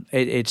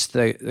it's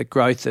the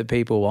growth that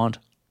people want.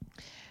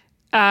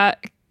 Can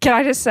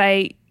I just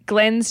say,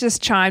 Glenn's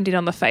just chimed in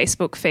on the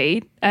Facebook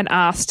feed and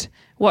asked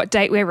what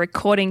date we're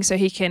recording so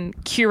he can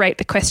curate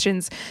the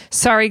questions.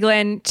 Sorry,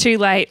 Glenn, too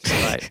late.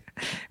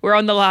 We're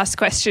on the last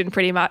question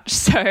pretty much.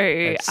 So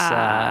it's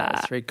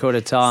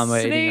 3/4 time.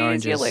 We're eating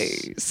oranges. You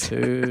lose.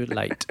 Too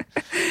late.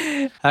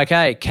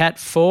 Okay, Cat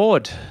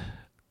Ford.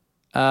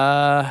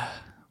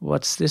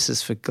 This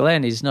is for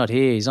Glenn. He's not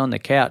here. He's on the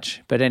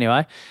couch. But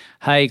anyway,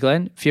 hey,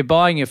 Glenn, if you're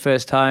buying your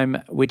first home,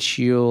 which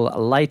you'll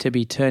later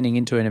be turning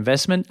into an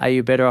investment, are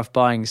you better off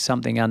buying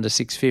something under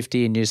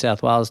 $650 in New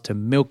South Wales to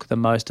milk the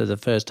most of the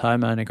first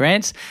homeowner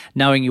grants,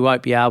 knowing you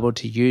won't be able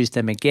to use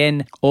them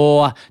again,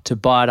 or to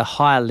buy at a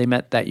higher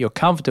limit that you're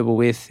comfortable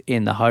with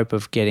in the hope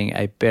of getting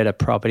a better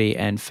property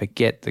and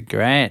forget the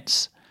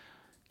grants?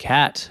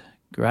 Kat,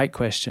 great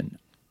question.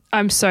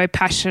 I'm so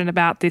passionate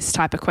about this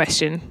type of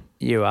question.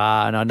 You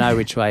are, and I know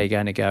which way you're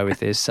going to go with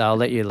this, so I'll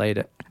let you lead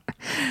it.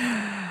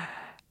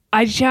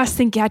 I just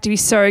think you have to be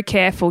so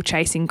careful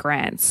chasing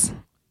grants,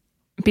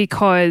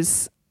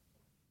 because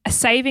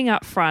saving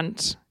up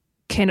front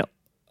can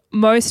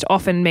most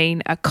often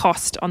mean a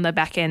cost on the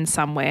back end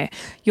somewhere.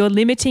 You're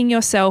limiting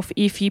yourself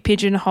if you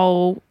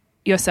pigeonhole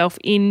yourself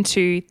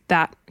into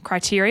that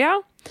criteria.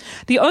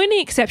 The only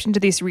exception to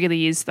this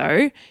really is,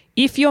 though,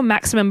 if your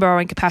maximum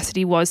borrowing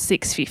capacity was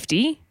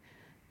 $650,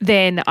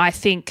 then I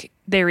think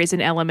there is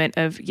an element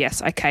of,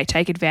 yes, okay,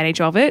 take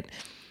advantage of it,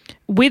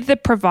 with the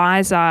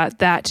provisor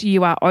that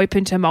you are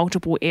open to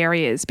multiple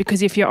areas.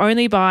 Because if you're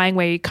only buying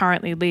where you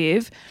currently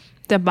live,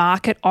 the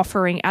market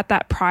offering at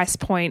that price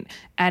point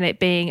and it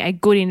being a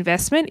good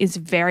investment is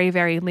very,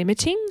 very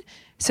limiting.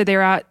 So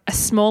there are a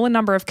smaller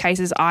number of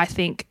cases I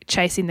think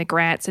chasing the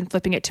grants and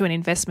flipping it to an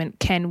investment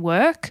can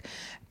work,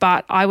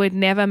 but I would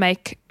never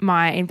make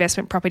my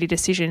investment property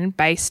decision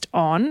based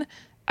on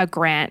a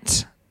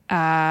grant,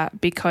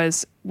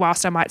 because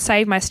whilst I might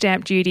save my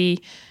stamp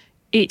duty,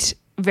 it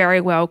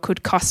very well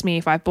could cost me,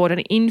 if I bought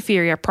an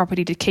inferior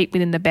property to keep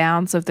within the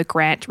bounds of the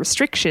grant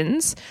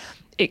restrictions,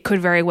 it could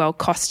very well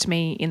cost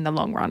me in the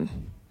long run.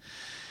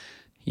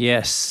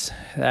 Yes,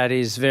 that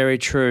is very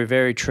true,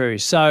 very true.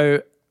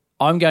 So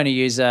I'm going to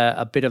use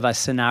a bit of a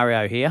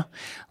scenario here.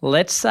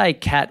 Let's say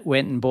Kat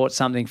went and bought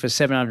something for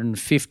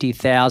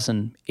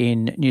 $750,000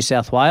 in New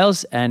South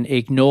Wales and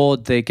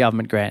ignored the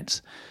government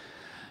grants.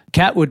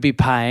 Kat would be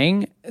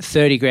paying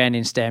 $30,000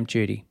 in stamp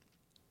duty.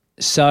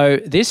 So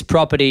this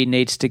property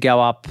needs to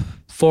go up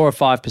 4 or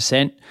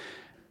 5%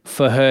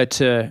 for her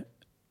to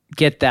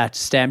get that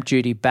stamp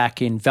duty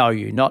back in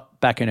value, not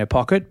back in her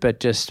pocket,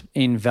 but just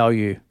in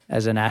value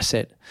as an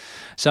asset.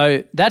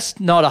 So that's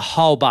not a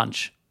whole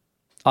bunch.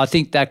 I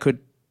think that could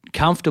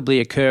comfortably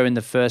occur in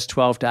the first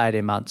 12 to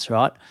 18 months,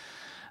 right?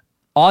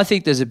 I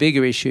think there's a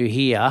bigger issue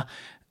here.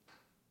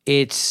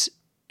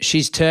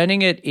 She's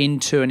turning it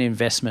into an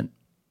investment.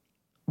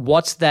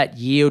 what's that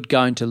yield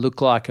going to look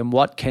like and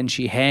what can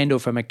she handle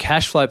from a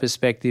cash flow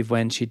perspective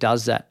when she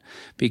does that?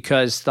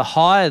 Because the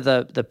higher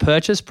the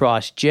purchase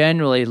price,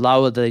 generally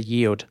lower the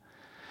yield.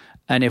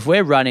 And if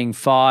we're running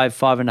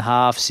 5.5%,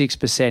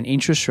 6%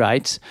 interest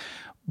rates,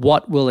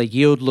 what will a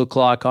yield look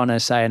like on,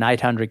 say, an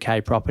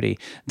 800K property?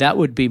 That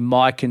would be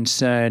my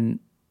concern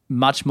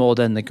much more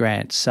than the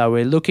grants. So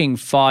we're looking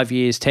 5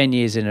 years, 10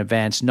 years in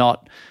advance,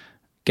 not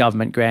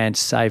government grants,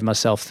 save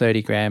myself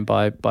 30 grand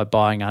by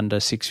buying under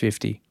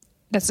 650.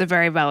 That's a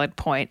very valid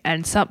point,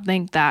 and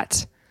something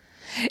that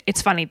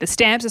it's funny. The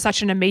stamps are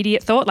such an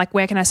immediate thought, like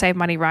where can I save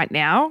money right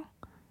now?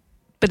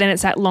 But then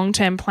it's that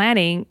long-term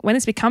planning. When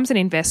this becomes an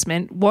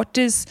investment, what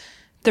does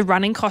the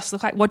running cost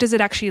look like? What does it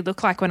actually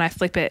look like when I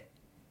flip it?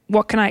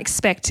 What can I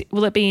expect?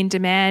 Will it be in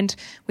demand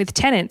with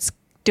tenants?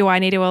 Do I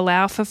need to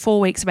allow for 4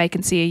 weeks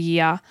vacancy a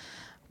year?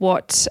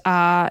 What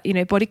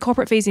body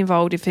corporate fees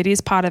involved if it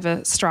is part of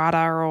a strata,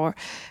 or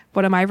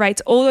what are my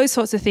rates? All those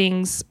sorts of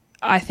things.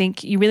 I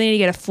think you really need to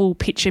get a full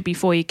picture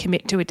before you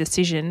commit to a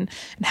decision.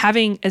 And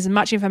having as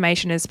much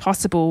information as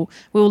possible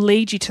will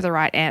lead you to the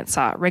right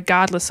answer,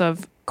 regardless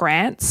of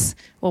grants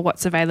or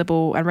what's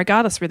available, and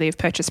regardless really of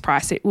purchase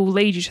price. It will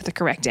lead you to the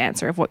correct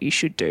answer of what you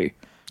should do.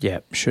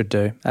 Yeah, should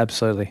do.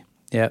 Absolutely.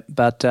 Yeah,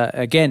 but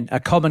again, a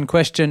common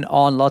question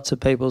on lots of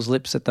people's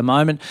lips at the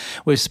moment.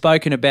 We've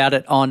spoken about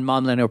it on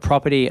My Millennial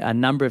Property a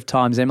number of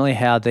times, Emily,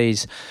 how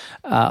these,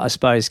 I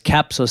suppose,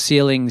 caps or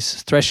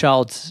ceilings,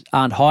 thresholds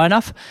aren't high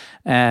enough,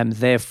 and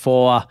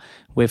therefore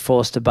we're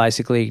forced to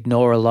basically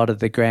ignore a lot of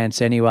the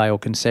grants anyway or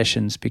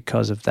concessions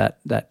because of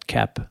that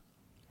cap.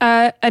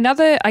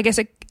 Another, I guess,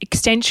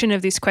 extension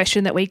of this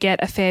question that we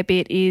get a fair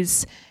bit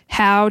is,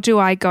 how do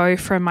I go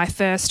from my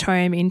first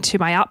home into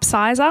my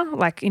upsizer,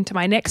 like into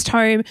my next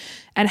home,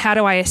 and how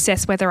do I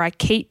assess whether I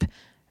keep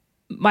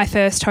my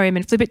first home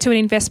and flip it to an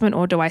investment,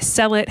 or do I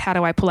sell it? How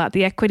do I pull out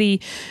the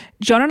equity?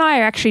 John and I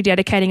are actually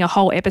dedicating a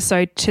whole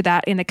episode to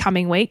that in the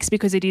coming weeks,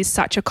 because it is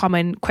such a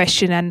common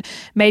question, and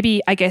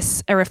maybe, I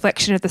guess, a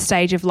reflection of the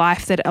stage of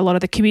life that a lot of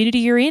the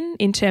community are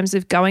in terms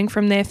of going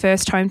from their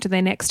first home to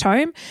their next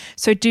home.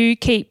 So do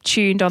keep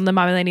tuned on the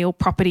My Millennial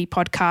Property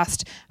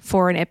podcast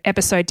for an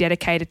episode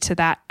dedicated to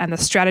that and the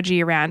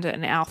strategy around it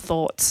and our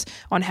thoughts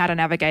on how to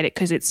navigate it,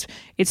 because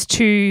it's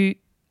too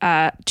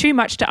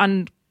much to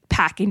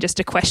unpack in just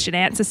a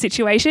question-answer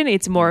situation.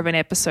 It's more of an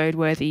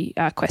episode-worthy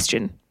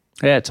question.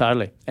 Yeah,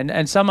 totally.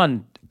 And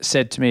someone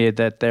said to me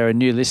that they're a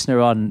new listener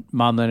on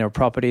My Millennial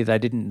Property. They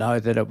didn't know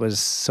that it was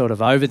sort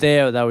of over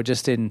there, or they were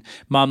just in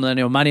My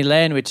Millennial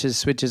Moneyland, which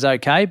is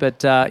okay.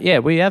 But yeah,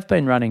 we have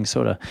been running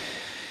sort of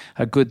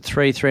a good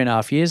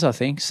 3.5 years, I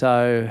think.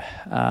 So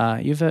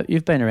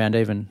you've been around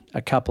even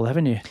a couple,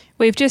 haven't you?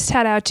 We've just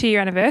had our 2-year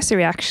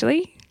anniversary,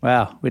 actually.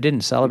 Wow, we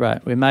didn't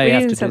celebrate. We may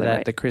have to do that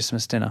at the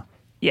Christmas dinner.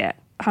 Yeah,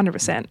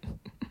 100%.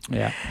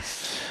 Yeah.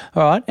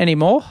 All right. Any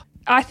more?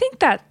 I think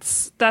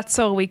that's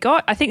all we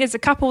got. I think there's a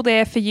couple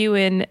there for you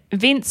and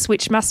Vince,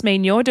 which must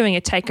mean you're doing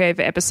a takeover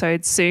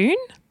episode soon.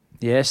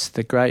 Yes,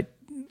 the great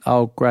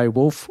old grey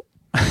wolf.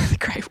 The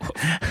grey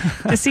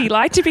wolf. Does he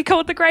like to be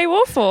called the grey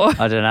wolf, or?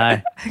 I don't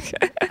know.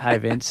 Hey,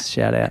 Vince,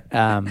 shout out.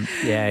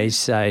 Yeah, he's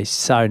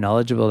so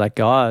knowledgeable, that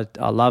guy.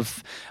 I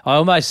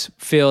almost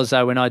feel as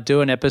though when I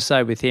do an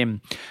episode with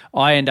him,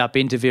 I end up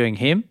interviewing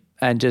him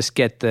and just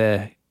get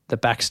the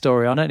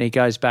backstory on it. And he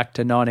goes back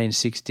to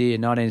 1960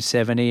 and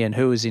 1970 and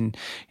who was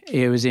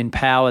in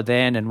power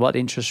then and what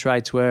interest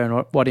rates were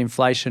and what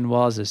inflation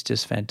was. It's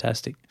just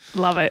fantastic.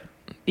 Love it.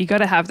 You got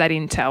to have that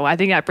intel. I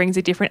think that brings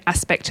a different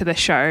aspect to the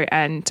show,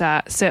 and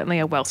certainly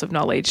a wealth of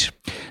knowledge.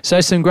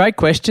 So some great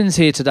questions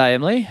here today,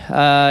 Emily.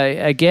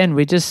 Again,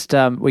 we just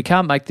we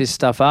can't make this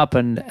stuff up,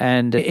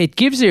 and it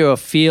gives you a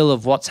feel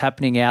of what's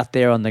happening out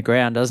there on the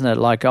ground, doesn't it?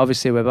 Like,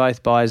 obviously we're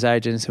both buyers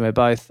agents and we're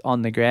both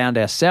on the ground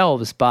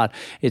ourselves, but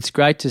it's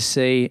great to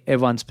see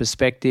everyone's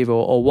perspective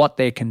or what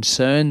their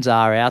concerns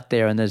are out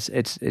there, and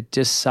it's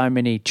just so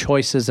many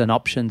choices and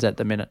options at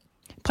the minute.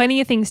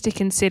 Plenty of things to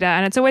consider,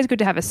 and it's always good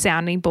to have a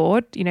sounding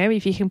board. You know,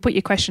 if you can put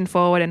your question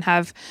forward and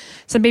have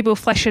some people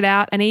flesh it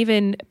out, and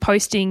even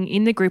posting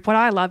in the group. What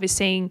I love is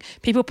seeing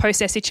people post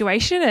their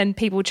situation and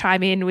people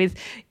chime in with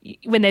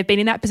when they've been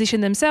in that position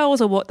themselves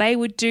or what they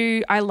would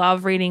do. I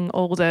love reading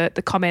all the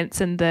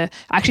comments, and I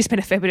actually spend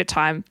a fair bit of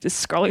time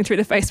just scrolling through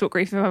the Facebook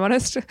group, if I'm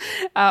honest,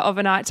 of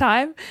a night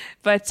time.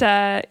 But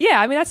yeah,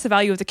 I mean, that's the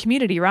value of the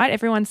community, right?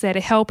 Everyone's there to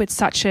help. It's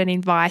such an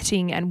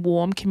inviting and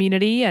warm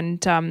community,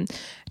 and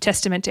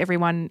testament to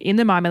everyone in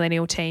the My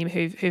Millennial team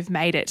who've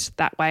made it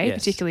that way, yes,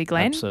 particularly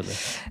Glenn. Absolutely.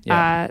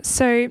 Yeah.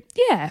 So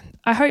yeah,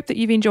 I hope that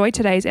you've enjoyed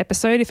today's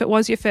episode. If it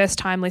was your first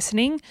time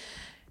listening,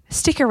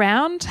 stick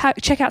around,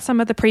 check out some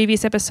of the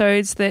previous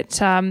episodes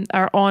that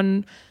are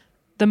on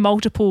the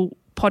multiple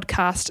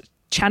podcast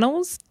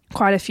channels,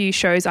 quite a few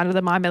shows under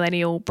the My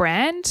Millennial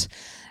brand.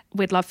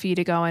 We'd love for you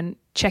to go and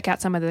check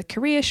out some of the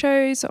career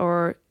shows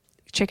or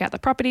check out the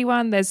property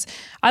one.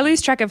 I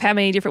lose track of how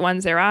many different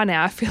ones there are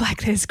now. I feel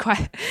like there's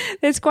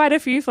quite a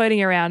few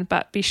floating around,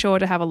 but be sure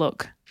to have a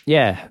look.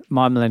 Yeah,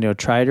 My Millennial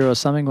Trader or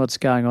something. What's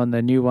going on?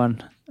 The new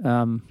one.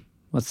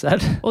 What's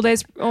that? Well,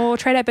 there's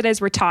trade out, but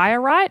there's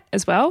retire right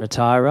as well.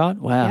 Retire right?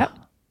 Wow. Yep.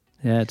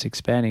 Yeah, it's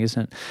expanding,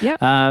 isn't it?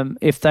 Yeah.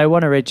 If they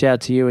want to reach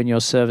out to you and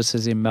your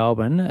services in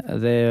Melbourne,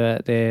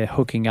 they're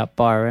hooking up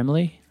via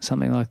Emily,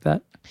 something like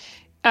that.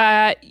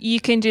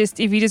 You can if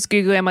you just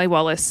Google Emily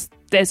Wallace,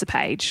 there's a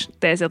page,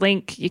 there's a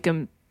link. You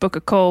can book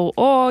a call,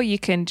 or you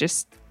can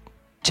just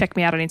check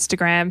me out on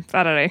Instagram.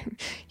 I don't know.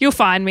 You'll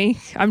find me,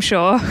 I'm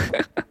sure.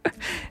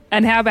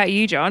 And how about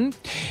you, John?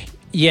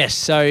 Yes,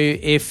 so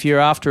if you're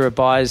after a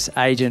buyer's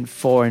agent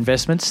for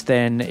investments,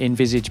 then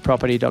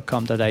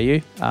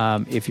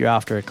envisageproperty.com.au. If you're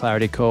after a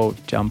clarity call,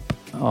 jump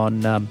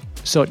on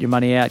Sort Your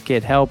Money Out,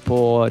 Get Help,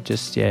 or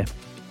just,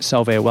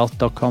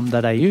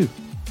 solvairwealth.com.au.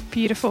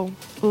 Beautiful.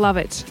 Love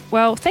it.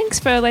 Well, thanks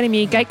for letting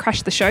me gate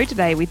crash the show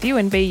today with you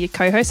and be your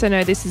co-host. I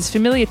know this is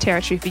familiar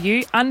territory for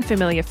you,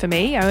 unfamiliar for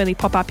me. I only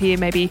pop up here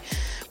maybe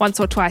once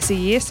or twice a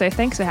year, so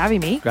thanks for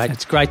having me. Great.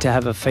 It's great to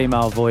have a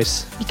female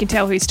voice. You can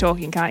tell who's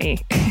talking, can't you?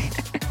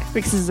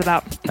 Mixes it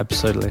up.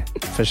 Absolutely,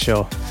 for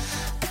sure.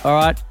 All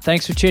right,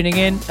 thanks for tuning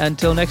in.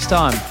 Until next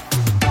time.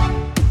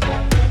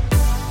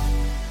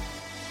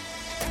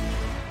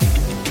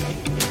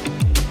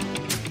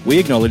 We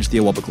acknowledge the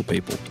Awabakal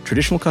people,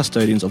 traditional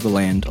custodians of the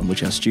land on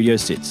which our studio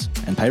sits,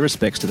 and pay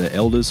respects to their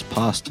elders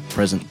past,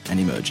 present and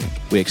emerging.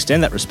 We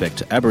extend that respect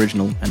to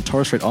Aboriginal and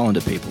Torres Strait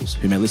Islander peoples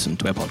who may listen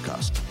to our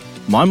podcast.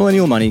 My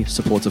Millennial Money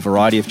supports a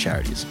variety of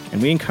charities,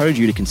 and we encourage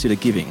you to consider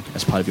giving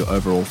as part of your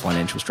overall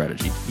financial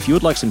strategy. If you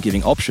would like some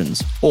giving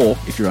options, or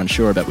if you're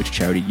unsure about which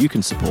charity you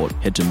can support,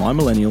 head to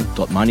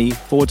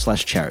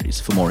mymillennial.money/charities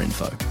for more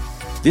info.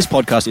 This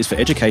podcast is for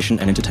education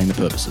and entertainment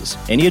purposes.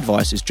 Any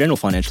advice is general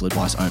financial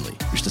advice only,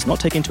 which does not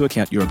take into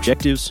account your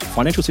objectives,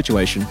 financial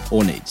situation,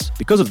 or needs.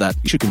 Because of that,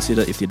 you should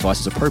consider if the advice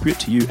is appropriate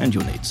to you and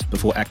your needs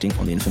before acting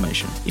on the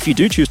information. If you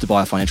do choose to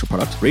buy a financial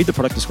product, read the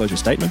product disclosure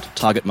statement,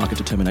 target market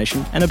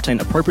determination, and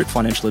obtain appropriate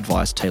financial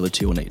advice tailored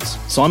to your needs.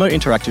 Simo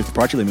Interactive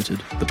Proprietary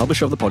Limited, the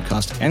publisher of the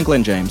podcast, and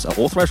Glenn James are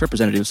authorised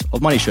representatives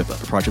of Money Sherpa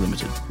Proprietary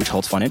Limited, which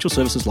holds financial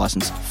services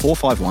license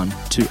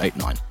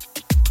 451289.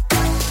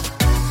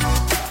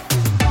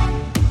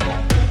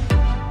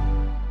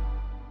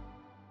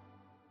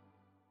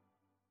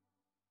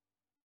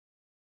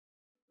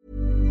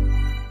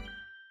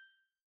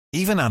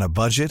 Even on a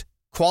budget,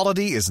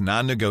 quality is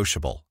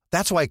non-negotiable.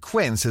 That's why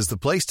Quince is the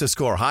place to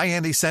score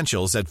high-end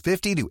essentials at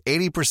 50 to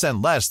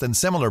 80% less than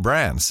similar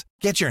brands.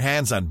 Get your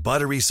hands on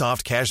buttery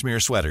soft cashmere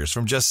sweaters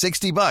from just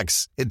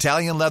 $60,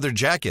 Italian leather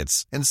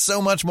jackets, and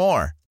so much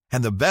more.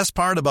 And the best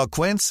part about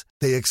Quince,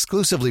 they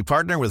exclusively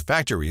partner with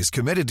factories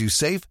committed to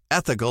safe,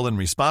 ethical, and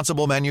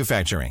responsible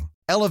manufacturing.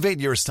 Elevate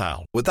your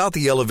style without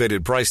the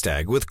elevated price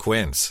tag with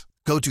Quince.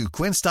 Go to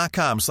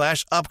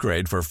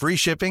quince.com/upgrade for free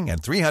shipping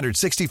and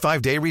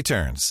 365-day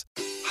returns.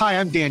 Hi,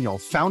 I'm Daniel,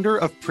 founder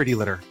of Pretty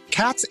Litter.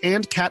 Cats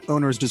and cat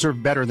owners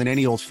deserve better than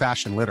any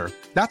old-fashioned litter.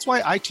 That's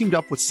why I teamed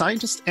up with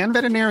scientists and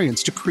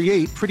veterinarians to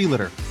create Pretty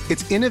Litter.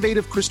 Its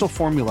innovative crystal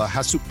formula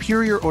has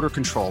superior odor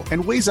control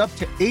and weighs up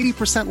to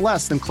 80%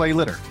 less than clay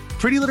litter.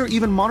 Pretty Litter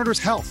even monitors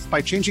health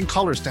by changing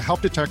colors to help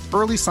detect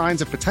early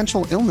signs of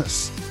potential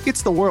illness.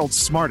 It's the world's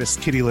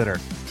smartest kitty litter.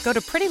 Go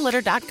to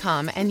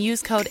prettylitter.com and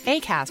use code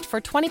ACAST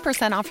for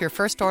 20% off your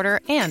first order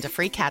and a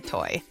free cat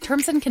toy.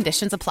 Terms and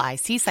conditions apply.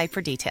 See site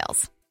for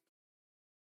details.